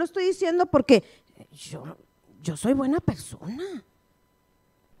 Ay, yo lo estoy diciendo porque yo soy buena persona.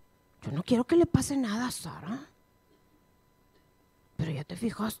 Yo no quiero que le pase nada a Sara. Pero ya te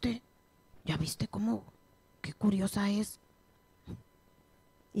fijaste, ya viste cómo, qué curiosa es.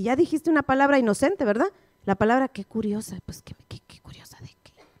 Y ya dijiste una palabra inocente, ¿verdad? La palabra qué curiosa, pues qué curiosa de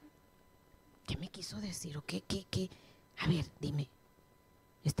qué. ¿Qué me quiso decir? ¿O qué? A ver, dime,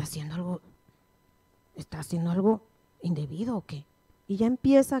 ¿está haciendo algo indebido o qué? Y ya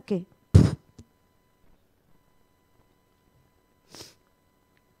empieza ¿qué?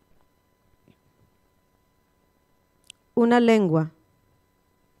 Una lengua,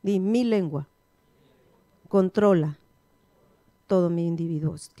 mi lengua, controla todo mi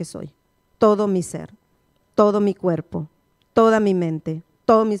individuo que soy, todo mi ser, todo mi cuerpo, toda mi mente,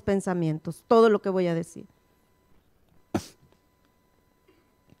 todos mis pensamientos, todo lo que voy a decir.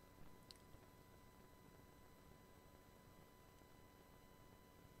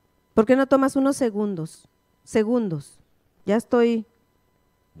 ¿Por qué no tomas unos segundos? Ya estoy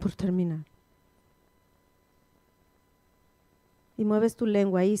por terminar. Y mueves tu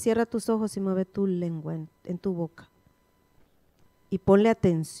lengua ahí, cierra tus ojos y mueve tu lengua en tu boca. Y ponle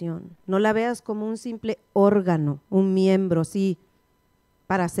atención, no la veas como un simple órgano, un miembro, sí,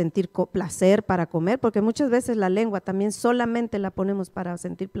 para sentir placer, para comer, porque muchas veces la lengua también solamente la ponemos para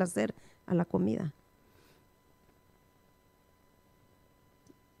sentir placer a la comida.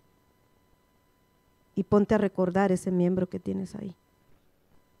 Y ponte a recordar ese miembro que tienes ahí.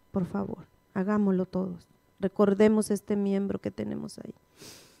 Por favor, hagámoslo todos. Recordemos este miembro que tenemos ahí.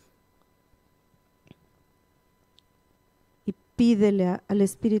 Y pídele al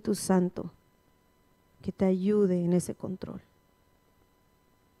Espíritu Santo que te ayude en ese control.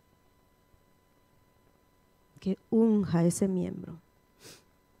 Que unja ese miembro.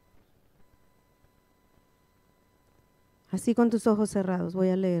 Así con tus ojos cerrados, voy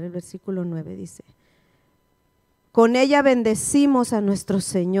a leer el versículo 9, dice: con ella bendecimos a nuestro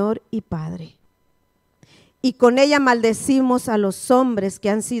Señor y Padre, y con ella maldecimos a los hombres que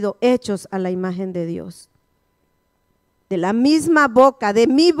han sido hechos a la imagen de Dios. De la misma boca, de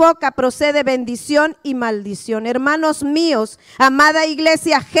mi boca procede bendición y maldición. Hermanos míos, amada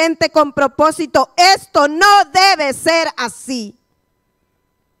iglesia, gente con propósito, esto no debe ser así.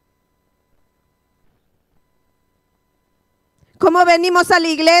 ¿Cómo venimos a la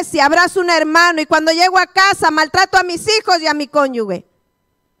iglesia? Abrazo a un hermano y cuando llego a casa maltrato a mis hijos y a mi cónyuge.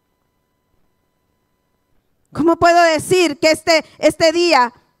 ¿Cómo puedo decir que este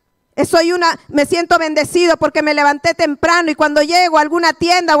día me siento bendecido porque me levanté temprano y cuando llego a alguna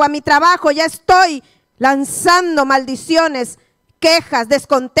tienda o a mi trabajo ya estoy lanzando maldiciones, quejas,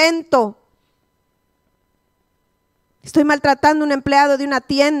 descontento? Estoy maltratando a un empleado de una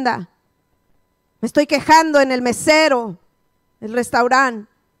tienda. Me estoy quejando en el mesero, el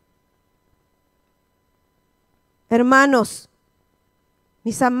restaurante. Hermanos,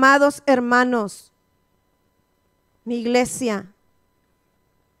 mis amados hermanos, mi iglesia,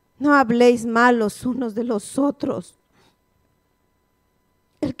 no habléis mal los unos de los otros.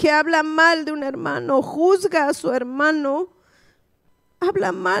 El que habla mal de un hermano, juzga a su hermano,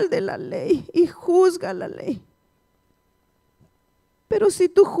 habla mal de la ley y juzga la ley. Pero si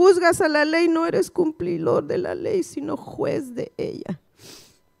tú juzgas a la ley, no eres cumplidor de la ley, sino juez de ella.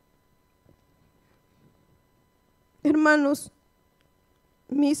 Hermanos,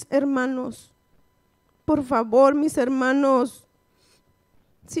 mis hermanos, por favor, mis hermanos,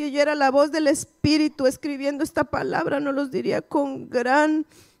 si oyera la voz del Espíritu escribiendo esta palabra, no los diría con gran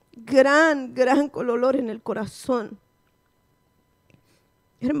dolor en el corazón.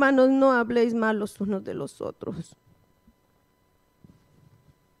 Hermanos, no habléis mal los unos de los otros.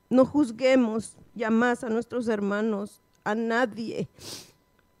 No juzguemos ya más a nuestros hermanos, a nadie,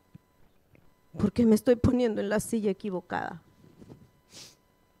 porque me estoy poniendo en la silla equivocada.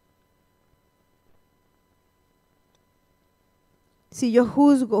 Si yo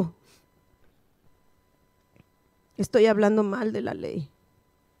juzgo, estoy hablando mal de la ley.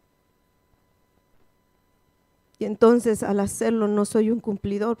 Y entonces al hacerlo no soy un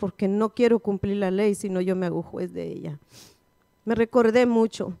cumplidor porque no quiero cumplir la ley, sino yo me hago juez de ella. Me recordé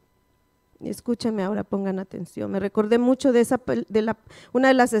mucho, y escúchame ahora, pongan atención, me recordé mucho de una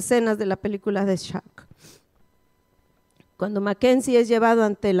de las escenas de la película de Shark, cuando Mackenzie es llevado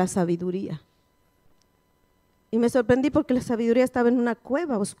ante la sabiduría. Y me sorprendí porque la sabiduría estaba en una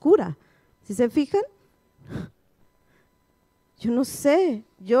cueva oscura. ¿Sí se fijan? Yo no sé,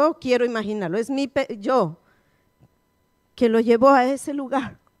 yo quiero imaginarlo, es yo que lo llevó a ese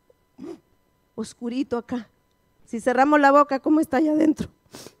lugar oscurito acá. Si cerramos la boca, ¿cómo está allá adentro?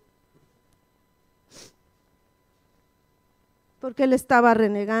 Porque él estaba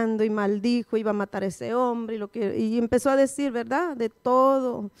renegando y maldijo, iba a matar a ese hombre y empezó a decir, ¿verdad? De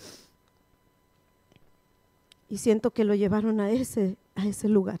todo. Y siento que lo llevaron a ese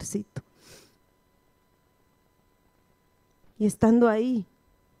lugarcito. Y estando ahí,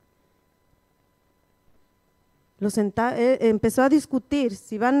 empezó a discutir,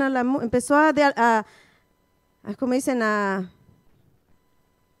 si van empezó a ¿cómo dicen?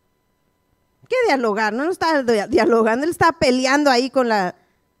 ¿Qué dialogar? No estaba dialogando, él estaba peleando ahí estaba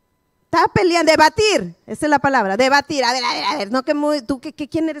peleando, debatir, esa es la palabra, debatir, a ver, no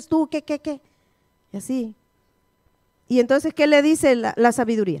 ¿quién eres tú? ¿Qué? Y así. Y entonces, ¿qué le dice la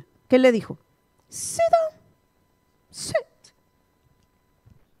sabiduría? ¿Qué le dijo? Sit down, sit.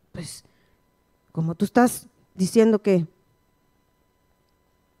 Pues, como tú estás diciendo que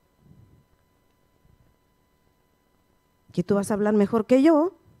tú vas a hablar mejor que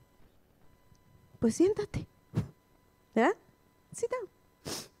yo, pues siéntate, ¿verdad? Sit down.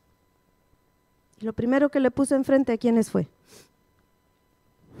 Y lo primero que le puso enfrente, ¿a quiénes fue?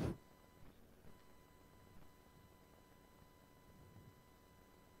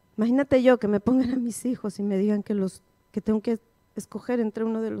 Imagínate yo que me pongan a mis hijos y me digan que tengo que escoger entre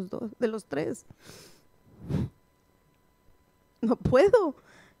uno de los tres. No puedo.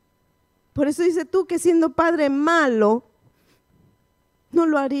 Por eso dice tú que siendo padre malo, no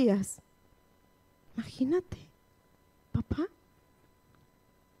lo harías. Imagínate, papá.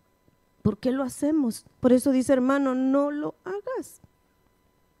 ¿Por qué lo hacemos? Por eso dice, hermano, no lo hagas.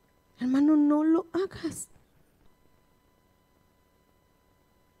 Hermano, no lo hagas.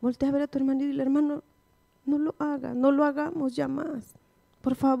 Voltea a ver a tu hermano y dile, hermano, no lo haga, no lo hagamos ya más.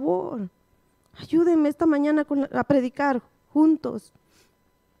 Por favor, ayúdenme esta mañana a predicar juntos.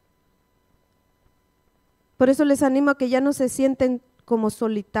 Por eso les animo a que ya no se sienten como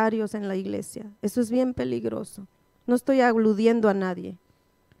solitarios en la iglesia. Eso es bien peligroso. No estoy aludiendo a nadie.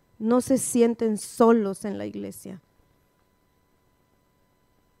 No se sienten solos en la iglesia.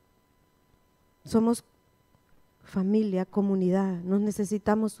 Somos familia, comunidad, nos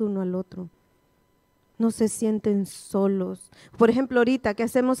necesitamos uno al otro. No se sienten solos. Por ejemplo, ahorita que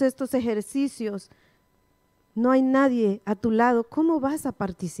hacemos estos ejercicios, no hay nadie a tu lado. ¿Cómo vas a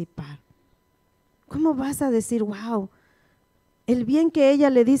participar? ¿Cómo vas a decir, wow, el bien que ella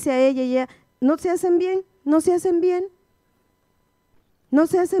le dice a ella, ¿no se hacen bien? ¿No se hacen bien? ¿No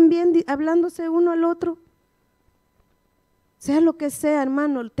se hacen bien hablándose uno al otro? Sea lo que sea,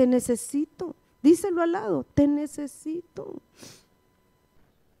 hermano, te necesito. Díselo al lado, te necesito.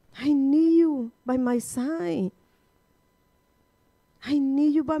 I need you by my side. I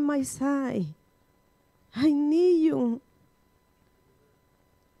need you by my side. I need you.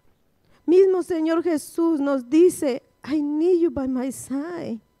 Mismo Señor Jesús nos dice, I need you by my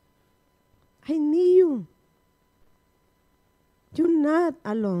side. I need you. You're not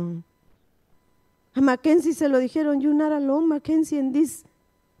alone. A Mackenzie se lo dijeron, you're not alone, Mackenzie, in this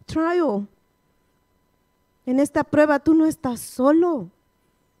trial. En esta prueba tú no estás solo.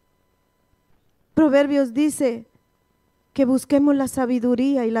 Proverbios dice que busquemos la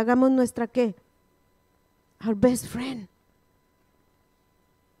sabiduría y la hagamos nuestra ¿qué? Our best friend.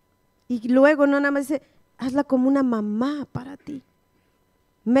 Y luego no nada más dice, hazla como una mamá para ti.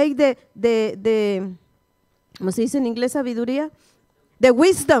 Make ¿cómo se dice en inglés sabiduría? The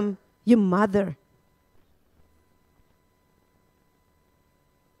wisdom, your mother.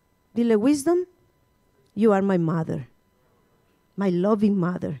 Dile, wisdom, you are my mother, my loving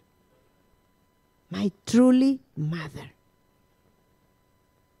mother, my truly mother,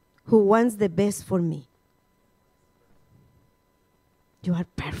 who wants the best for me. You are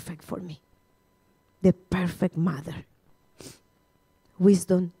perfect for me, the perfect mother.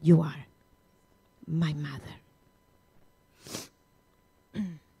 Wisdom, you are my mother.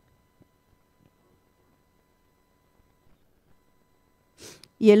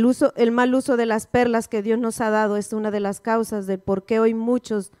 Y el mal uso de las perlas que Dios nos ha dado es una de las causas de por qué hoy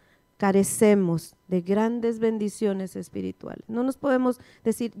muchos carecemos de grandes bendiciones espirituales. No nos podemos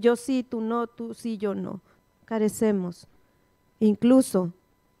decir yo sí, tú no, tú sí, yo no. Carecemos incluso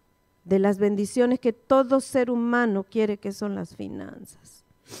de las bendiciones que todo ser humano quiere, que son las finanzas.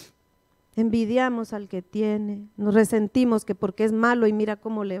 Envidiamos al que tiene, nos resentimos que porque es malo y mira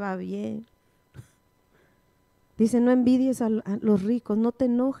cómo le va bien. Dice, no envidies a los ricos, no te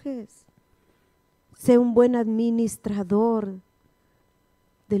enojes. Sé un buen administrador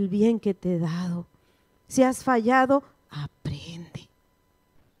del bien que te he dado. Si has fallado, aprende.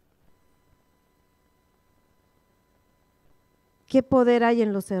 ¿Qué poder hay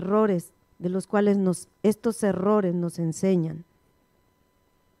en los errores de los cuales estos errores nos enseñan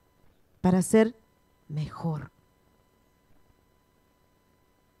para ser mejor?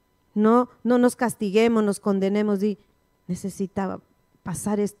 No nos castiguemos, nos condenemos y necesitaba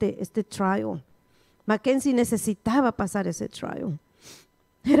pasar este trial. Mackenzie necesitaba pasar ese trial.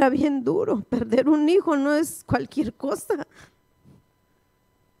 Era bien duro, perder un hijo no es cualquier cosa.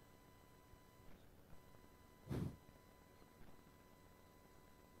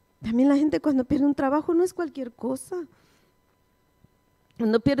 También la gente cuando pierde un trabajo no es cualquier cosa.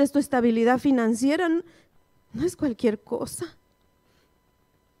 Cuando pierdes tu estabilidad financiera no es cualquier cosa.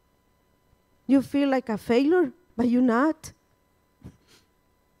 You feel like a failure, but you're not.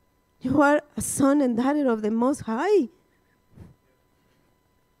 You are a son and daughter of the Most High.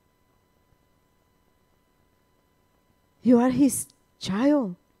 You are His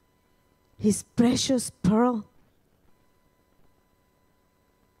child, His precious pearl.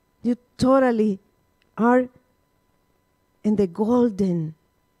 You totally are in the golden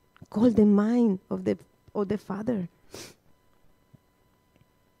mind of the Father.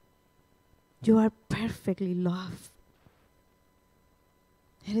 You are perfectly loved.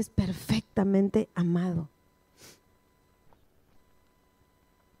 Eres perfectamente amado.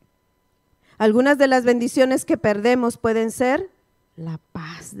 Algunas de las bendiciones que perdemos pueden ser la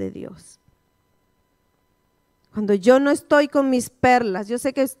paz de Dios. Cuando yo no estoy con mis perlas, yo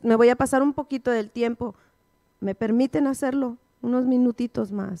sé que me voy a pasar un poquito del tiempo, ¿me permiten hacerlo? Unos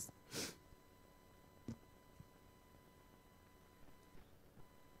minutitos más.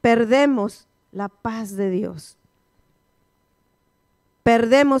 Perdemos la paz de Dios.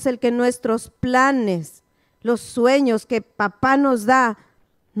 Perdemos el que nuestros planes, los sueños que papá nos da,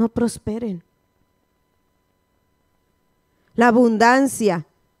 no prosperen. La abundancia.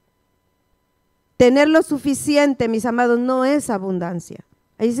 Tener lo suficiente, mis amados, no es abundancia.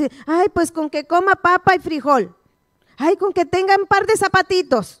 Ahí dice, ay, pues con que coma papa y frijol. Ay, con que tenga un par de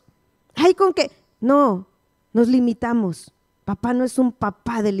zapatitos. Ay, con que… No, nos limitamos. Papá no es un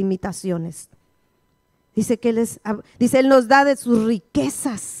papá de limitaciones. Dice que Él nos da de sus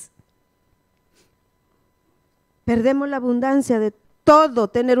riquezas. Perdemos la abundancia de todo,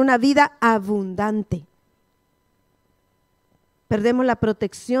 tener una vida abundante. Perdemos la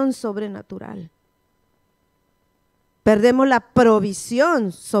protección sobrenatural. Perdemos la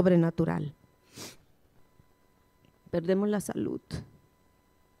provisión sobrenatural. Perdemos la salud.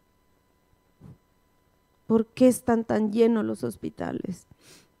 ¿Por qué están tan llenos los hospitales?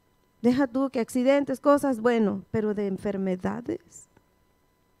 Deja tú que accidentes, cosas, bueno, pero de enfermedades.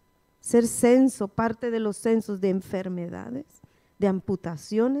 Ser censo, parte de los censos de enfermedades, de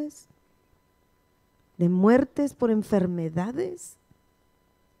amputaciones, de muertes por enfermedades,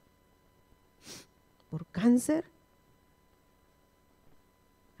 por cáncer,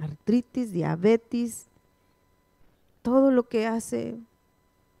 artritis, diabetes, todo lo que hace.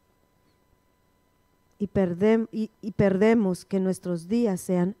 Y perdemos que nuestros días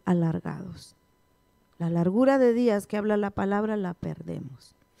sean alargados. La largura de días que habla la palabra la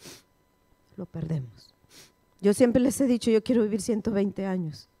perdemos. Lo perdemos. Yo siempre les he dicho, yo quiero vivir 120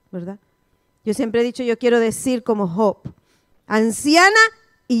 años, ¿verdad? Yo siempre he dicho, yo quiero decir como Job, anciana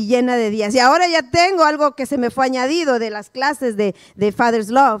y llena de días. Y ahora ya tengo algo que se me fue añadido de las clases de Father's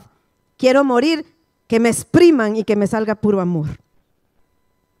Love. Quiero morir, que me expriman y que me salga puro amor.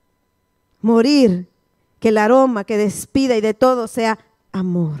 Morir, que el aroma que despida y de todo sea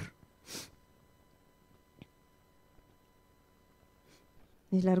amor.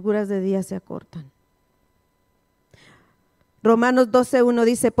 Mis larguras de días se acortan. Romanos 12:1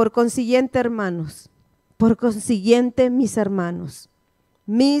 dice, por consiguiente, hermanos, por consiguiente, mis hermanos,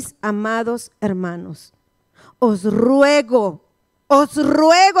 mis amados hermanos, os ruego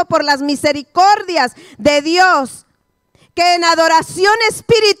por las misericordias de Dios, que en adoración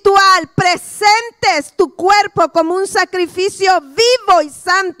espiritual presentes tu cuerpo como un sacrificio vivo y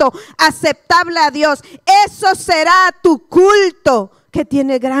santo, aceptable a Dios. Eso será tu culto, que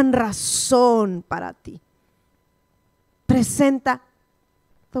tiene gran razón para ti. Presenta,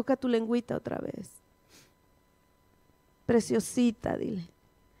 toca tu lengüita otra vez. Preciosita, dile.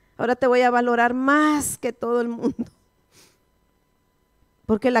 Ahora te voy a valorar más que todo el mundo.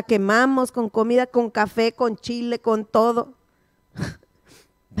 Porque la quemamos con comida, con café, con chile, con todo.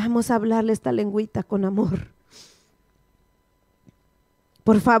 Vamos a hablarle esta lengüita con amor.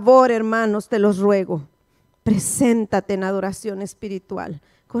 Por favor, hermanos, te los ruego, preséntate en adoración espiritual.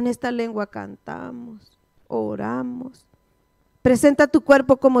 Con esta lengua cantamos, oramos. Presenta tu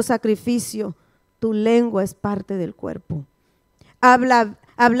cuerpo como sacrificio. Tu lengua es parte del cuerpo.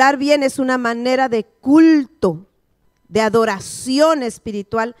 Hablar bien es una manera de culto, de adoración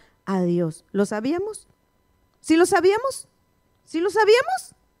espiritual a Dios. ¿Lo sabíamos? ¿Sí lo sabíamos? ¿Sí lo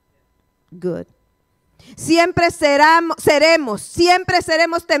sabíamos? Good. Siempre seremos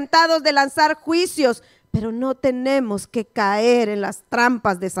tentados de lanzar juicios, pero no tenemos que caer en las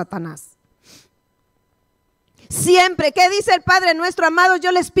trampas de Satanás. Siempre, ¿qué dice el Padre Nuestro? Amados,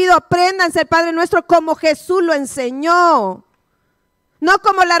 yo les pido, apréndanse el Padre Nuestro como Jesús lo enseñó. No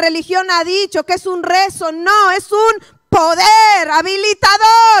como la religión ha dicho, que es un rezo, no, es un poder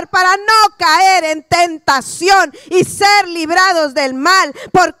habilitador para no caer en tentación y ser librados del mal.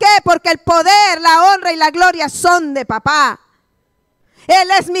 ¿Por qué? Porque el poder, la honra y la gloria son de papá. Él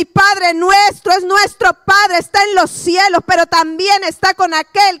es mi Padre nuestro, es nuestro Padre, está en los cielos, pero también está con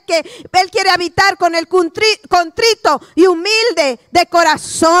aquel que Él quiere habitar, con el contrito y humilde de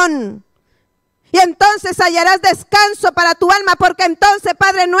corazón. Y entonces hallarás descanso para tu alma, porque entonces,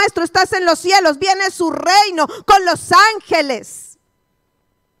 Padre nuestro, estás en los cielos, viene su reino con los ángeles.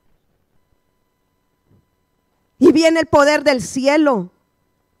 Y viene el poder del cielo,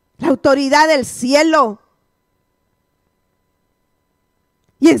 la autoridad del cielo.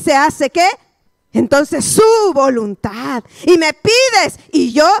 ¿Y se hace qué? Entonces su voluntad. Y me pides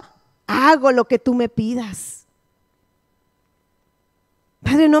y yo hago lo que tú me pidas.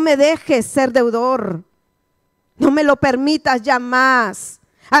 Padre, no me dejes ser deudor. No me lo permitas ya más.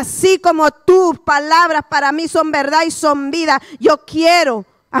 Así como tus palabras para mí son verdad y son vida, yo quiero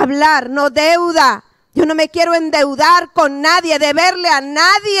hablar, no deuda. Yo no me quiero endeudar con nadie, deberle a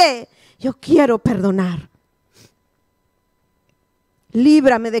nadie. Yo quiero perdonar.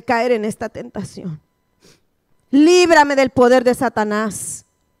 Líbrame de caer en esta tentación. Líbrame del poder de Satanás.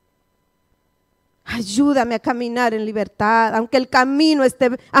 Ayúdame a caminar en libertad, aunque el camino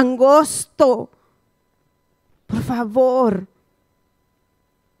esté angosto. Por favor.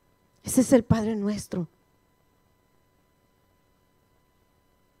 Ese es el Padre nuestro.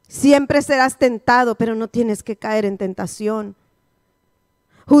 Siempre serás tentado, pero no tienes que caer en tentación.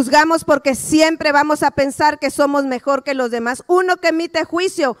 Juzgamos porque siempre vamos a pensar que somos mejor que los demás. Uno que emite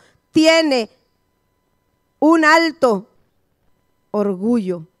juicio tiene un alto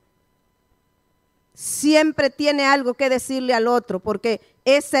orgullo. Siempre tiene algo que decirle al otro, porque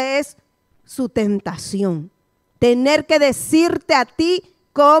esa es su tentación. Tener que decirte a ti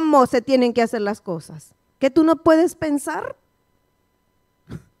cómo se tienen que hacer las cosas. ¿Que tú no puedes pensar?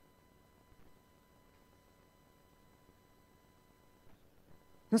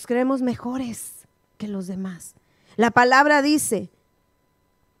 Nos creemos mejores que los demás. La palabra dice,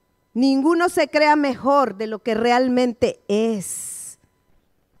 ninguno se crea mejor de lo que realmente es.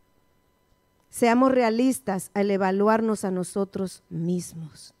 Seamos realistas al evaluarnos a nosotros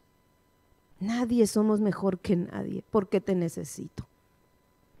mismos. Nadie somos mejor que nadie, porque te necesito.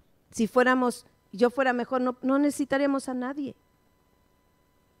 Si yo fuera mejor, no necesitaríamos a nadie.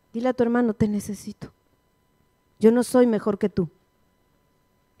 Dile a tu hermano, te necesito. Yo no soy mejor que tú.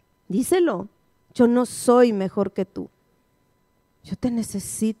 Díselo, yo no soy mejor que tú. Yo te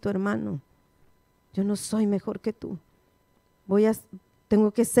necesito, hermano. Yo no soy mejor que tú.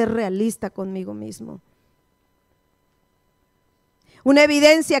 Tengo que ser realista conmigo mismo. Una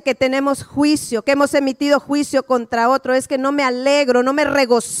evidencia que tenemos juicio, que hemos emitido juicio contra otro, es que no me alegro, no me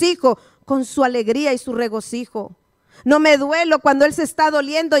regocijo con su alegría y su regocijo. No me duelo cuando él se está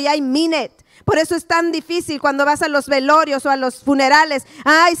doliendo y I mean it. Por eso es tan difícil cuando vas a los velorios o a los funerales.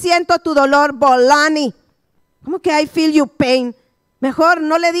 Ay, siento tu dolor, Bolani. ¿Cómo que I feel your pain? Mejor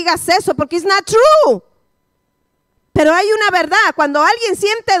no le digas eso porque it's not true. Pero hay una verdad, cuando alguien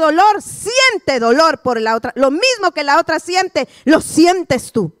siente dolor por la otra, lo mismo que la otra siente, lo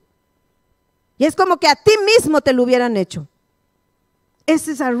sientes tú. Y es como que a ti mismo te lo hubieran hecho.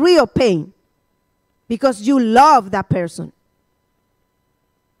 Ese es a real pain, because you love that person.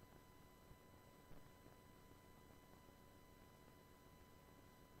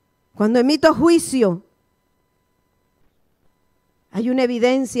 Cuando emito juicio, hay una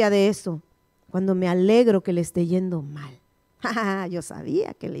evidencia de eso. Cuando me alegro que le esté yendo mal. Yo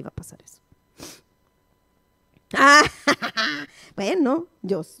sabía que le iba a pasar eso. Bueno,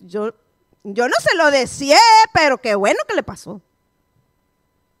 yo no se lo decía, pero qué bueno que le pasó.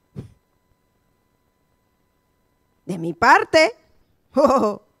 De mi parte,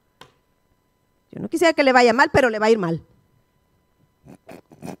 yo no quisiera que le vaya mal, pero le va a ir mal.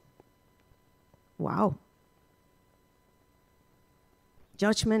 Wow.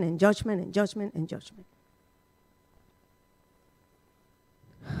 Judgment and judgment and judgment and judgment.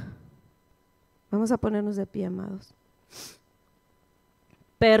 Vamos a ponernos de pie, amados.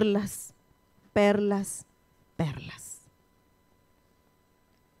 Perlas, perlas, perlas.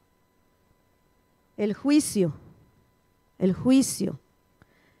 El juicio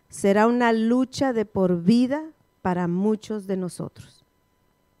será una lucha de por vida para muchos de nosotros.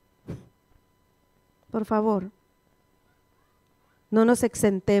 Por favor, no nos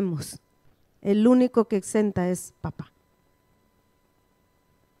exentemos. El único que exenta es papá.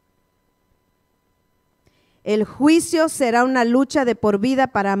 El juicio será una lucha de por vida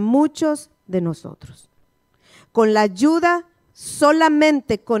para muchos de nosotros. Con la ayuda,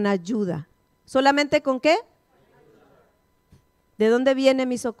 solamente con ayuda. ¿Solamente con qué? ¿De dónde viene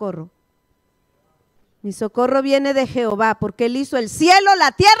mi socorro? Mi socorro viene de Jehová, porque Él hizo el cielo,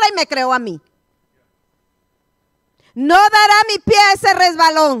 la tierra y me creó a mí. No dará mi pie a ese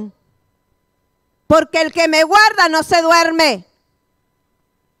resbalón, porque el que me guarda no se duerme.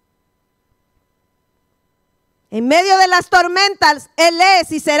 En medio de las tormentas, Él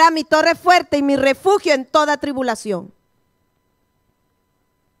es y será mi torre fuerte y mi refugio en toda tribulación.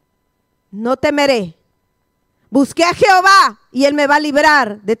 No temeré. Busqué a Jehová y Él me va a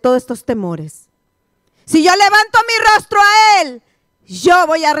librar de todos estos temores. Si yo levanto mi rostro a Él, yo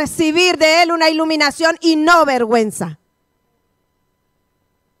voy a recibir de Él una iluminación y no vergüenza.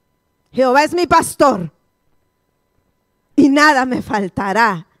 Jehová es mi pastor y nada me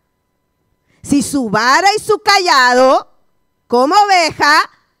faltará. Si su vara y su cayado, como oveja,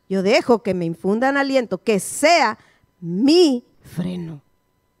 yo dejo que me infundan aliento, que sea mi freno.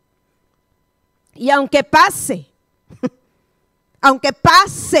 Y aunque pase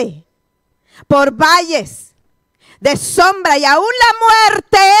por valles de sombra y aún la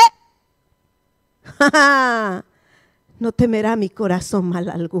muerte, no temerá mi corazón mal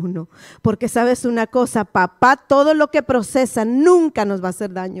alguno. Porque sabes una cosa, papá, todo lo que procesa nunca nos va a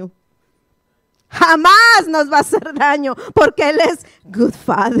hacer daño. Jamás nos va a hacer daño, porque Él es good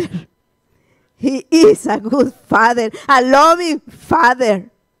father. He is a good father, a loving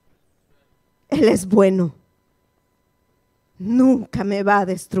father. Él es bueno. Nunca me va a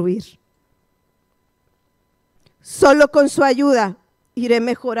destruir. Solo con su ayuda iré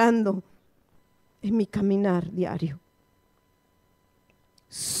mejorando en mi caminar diario.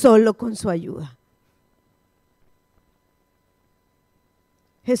 Solo con su ayuda.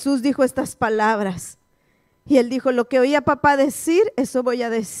 Jesús dijo estas palabras y Él dijo, lo que oía papá decir, eso voy a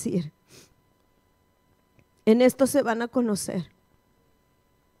decir. En esto se van a conocer.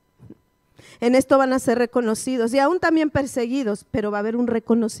 En esto van a ser reconocidos y aún también perseguidos, pero va a haber un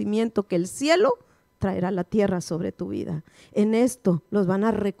reconocimiento que el cielo traerá la tierra sobre tu vida. En esto los van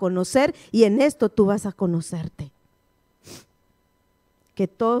a reconocer y en esto tú vas a conocerte. Que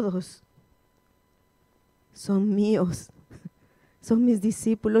todos son míos, son mis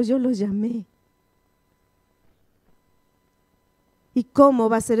discípulos, yo los llamé. ¿Y cómo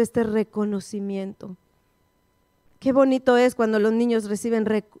va a ser este reconocimiento? Qué bonito es cuando los niños reciben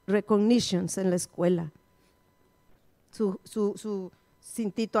recognitions en la escuela. Su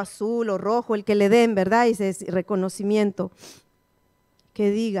cintito azul o rojo, el que le den, ¿verdad? Y ese reconocimiento.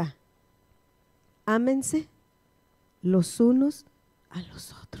 Que diga, ámense los unos a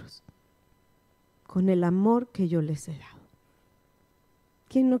los otros con el amor que yo les he dado.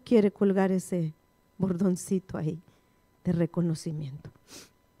 ¿Quién no quiere colgar ese bordoncito ahí de reconocimiento?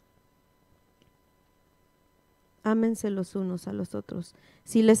 Ámense los unos a los otros.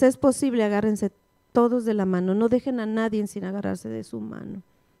 Si les es posible, agárrense todos de la mano. No dejen a nadie sin agarrarse de su mano.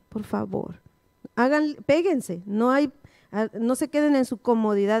 Por favor. Péguense. No se queden en su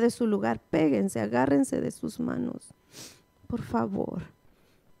comodidad de su lugar. Péguense, agárrense de sus manos. Por favor.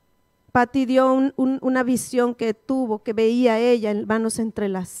 Patty dio una visión que tuvo, que veía ella en manos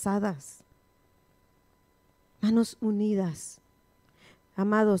entrelazadas. Manos unidas.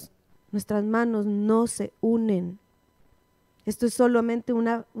 Amados, nuestras manos no se unen. Esto es solamente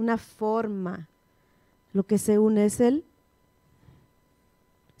una forma. Lo que se une es Él.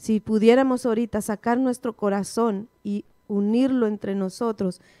 Si pudiéramos ahorita sacar nuestro corazón y unirlo entre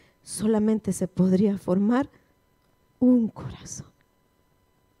nosotros, solamente se podría formar un corazón.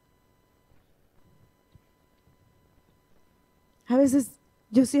 A veces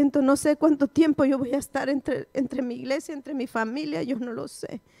yo siento, no sé cuánto tiempo yo voy a estar entre mi iglesia, entre mi familia, yo no lo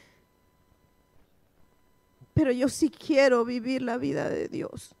sé. Pero yo sí quiero vivir la vida de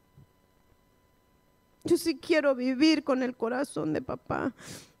Dios. Yo sí quiero vivir con el corazón de papá.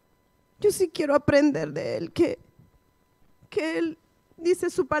 Yo sí quiero aprender de Él, que Él dice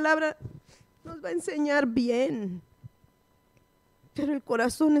su palabra, nos va a enseñar bien. Pero el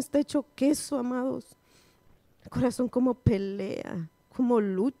corazón está hecho queso, amados. El corazón como pelea, como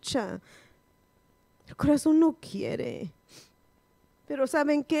lucha. El corazón no quiere. Pero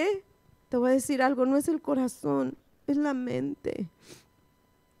 ¿saben qué? Te voy a decir algo, no es el corazón, es la mente.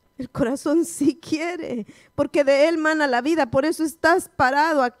 El corazón sí quiere, porque de él mana la vida, por eso estás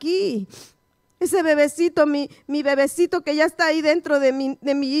parado aquí. Ese bebecito, mi bebecito que ya está ahí dentro de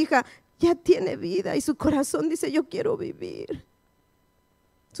mi hija, ya tiene vida y su corazón dice, yo quiero vivir.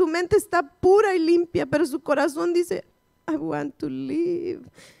 Su mente está pura y limpia, pero su corazón dice, I want to live.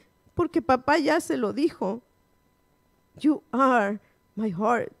 Porque papá ya se lo dijo. You are my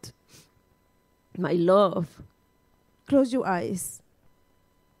heart, my love. Close your eyes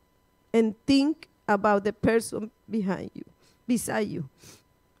and think about the person beside you.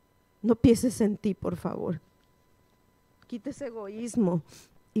 No pienses en ti, por favor. Quita ese egoísmo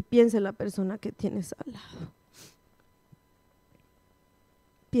y piensa en la persona que tienes al lado.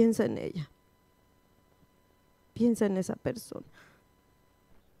 Piensa en ella. Piensa en esa persona.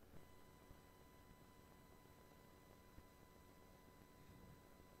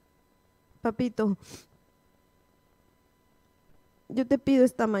 Papito, yo te pido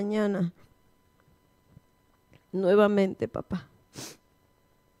esta mañana, nuevamente, papá,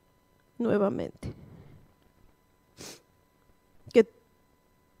 nuevamente, que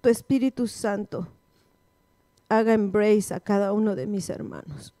tu Espíritu Santo haga embrace a cada uno de mis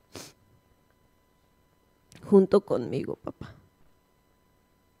hermanos, junto conmigo, papá.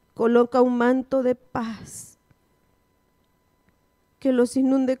 Coloca un manto de paz que los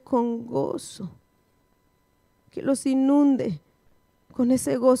inunde con gozo, que los inunde con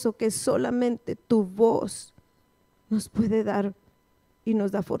ese gozo que solamente tu voz nos puede dar y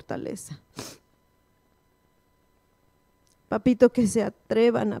nos da fortaleza. Papito, que se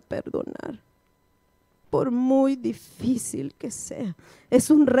atrevan a perdonar, por muy difícil que sea. Es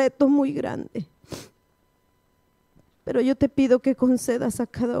un reto muy grande. Pero yo te pido que concedas a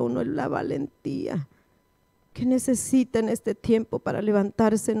cada uno la valentía que necesita en este tiempo para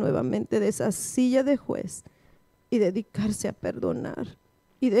levantarse nuevamente de esa silla de juez y dedicarse a perdonar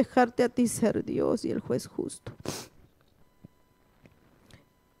y dejarte a ti ser Dios y el juez justo.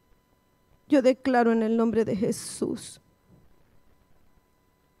 Yo declaro en el nombre de Jesús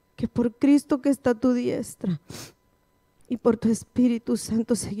que por Cristo que está a tu diestra y por tu Espíritu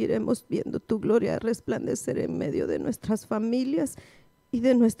Santo seguiremos viendo tu gloria resplandecer en medio de nuestras familias y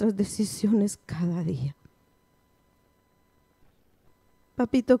de nuestras decisiones cada día.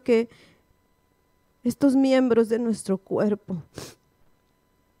 Papito, que estos miembros de nuestro cuerpo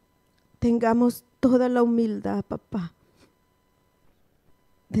tengamos toda la humildad, papá,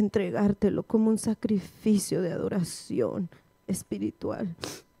 de entregártelo como un sacrificio de adoración espiritual.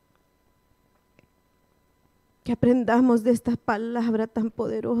 Que aprendamos de esta palabra tan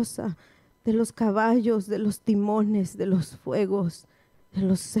poderosa, de los caballos, de los timones, de los fuegos, de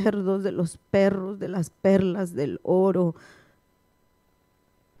los cerdos, de los perros, de las perlas, del oro.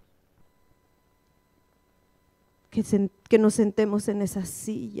 Que nos sentemos en esa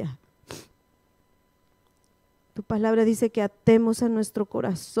silla. Tu palabra dice que atemos a nuestro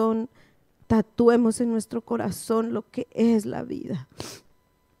corazón, tatuemos en nuestro corazón lo que es la vida.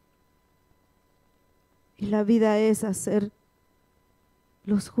 Y la vida es hacer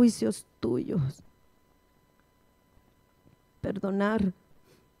los juicios tuyos, perdonar,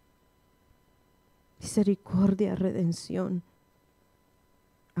 misericordia, redención,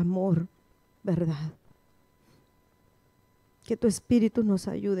 amor, verdad. Que tu Espíritu nos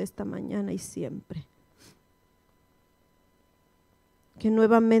ayude esta mañana y siempre. Que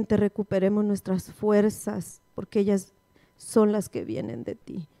nuevamente recuperemos nuestras fuerzas, porque ellas son las que vienen de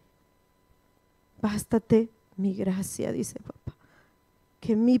ti. Bástate mi gracia, dice papá,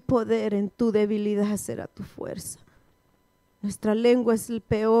 que mi poder en tu debilidad será tu fuerza. Nuestra lengua es el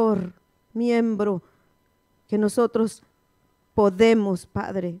peor miembro que nosotros podemos,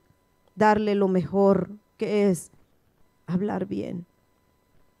 Padre, darle lo mejor, que es hablar bien,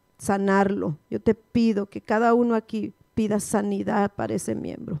 sanarlo. Yo te pido que cada uno aquí pida sanidad para ese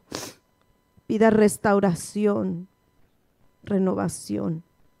miembro, pida restauración, renovación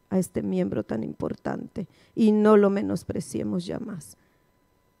a este miembro tan importante y no lo menospreciemos ya más.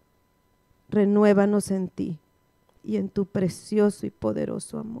 Renuévanos en ti y en tu precioso y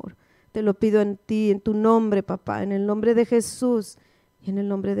poderoso amor. Te lo pido en ti, en tu nombre, papá, en el nombre de Jesús y en el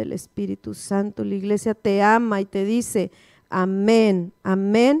nombre del Espíritu Santo. La iglesia te ama y te dice amén,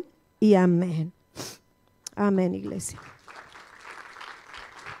 amén y amén. Amén, iglesia.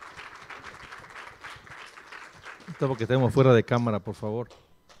 Esto porque estemos fuera de cámara, por favor.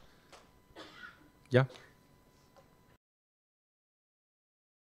 ¿Ya?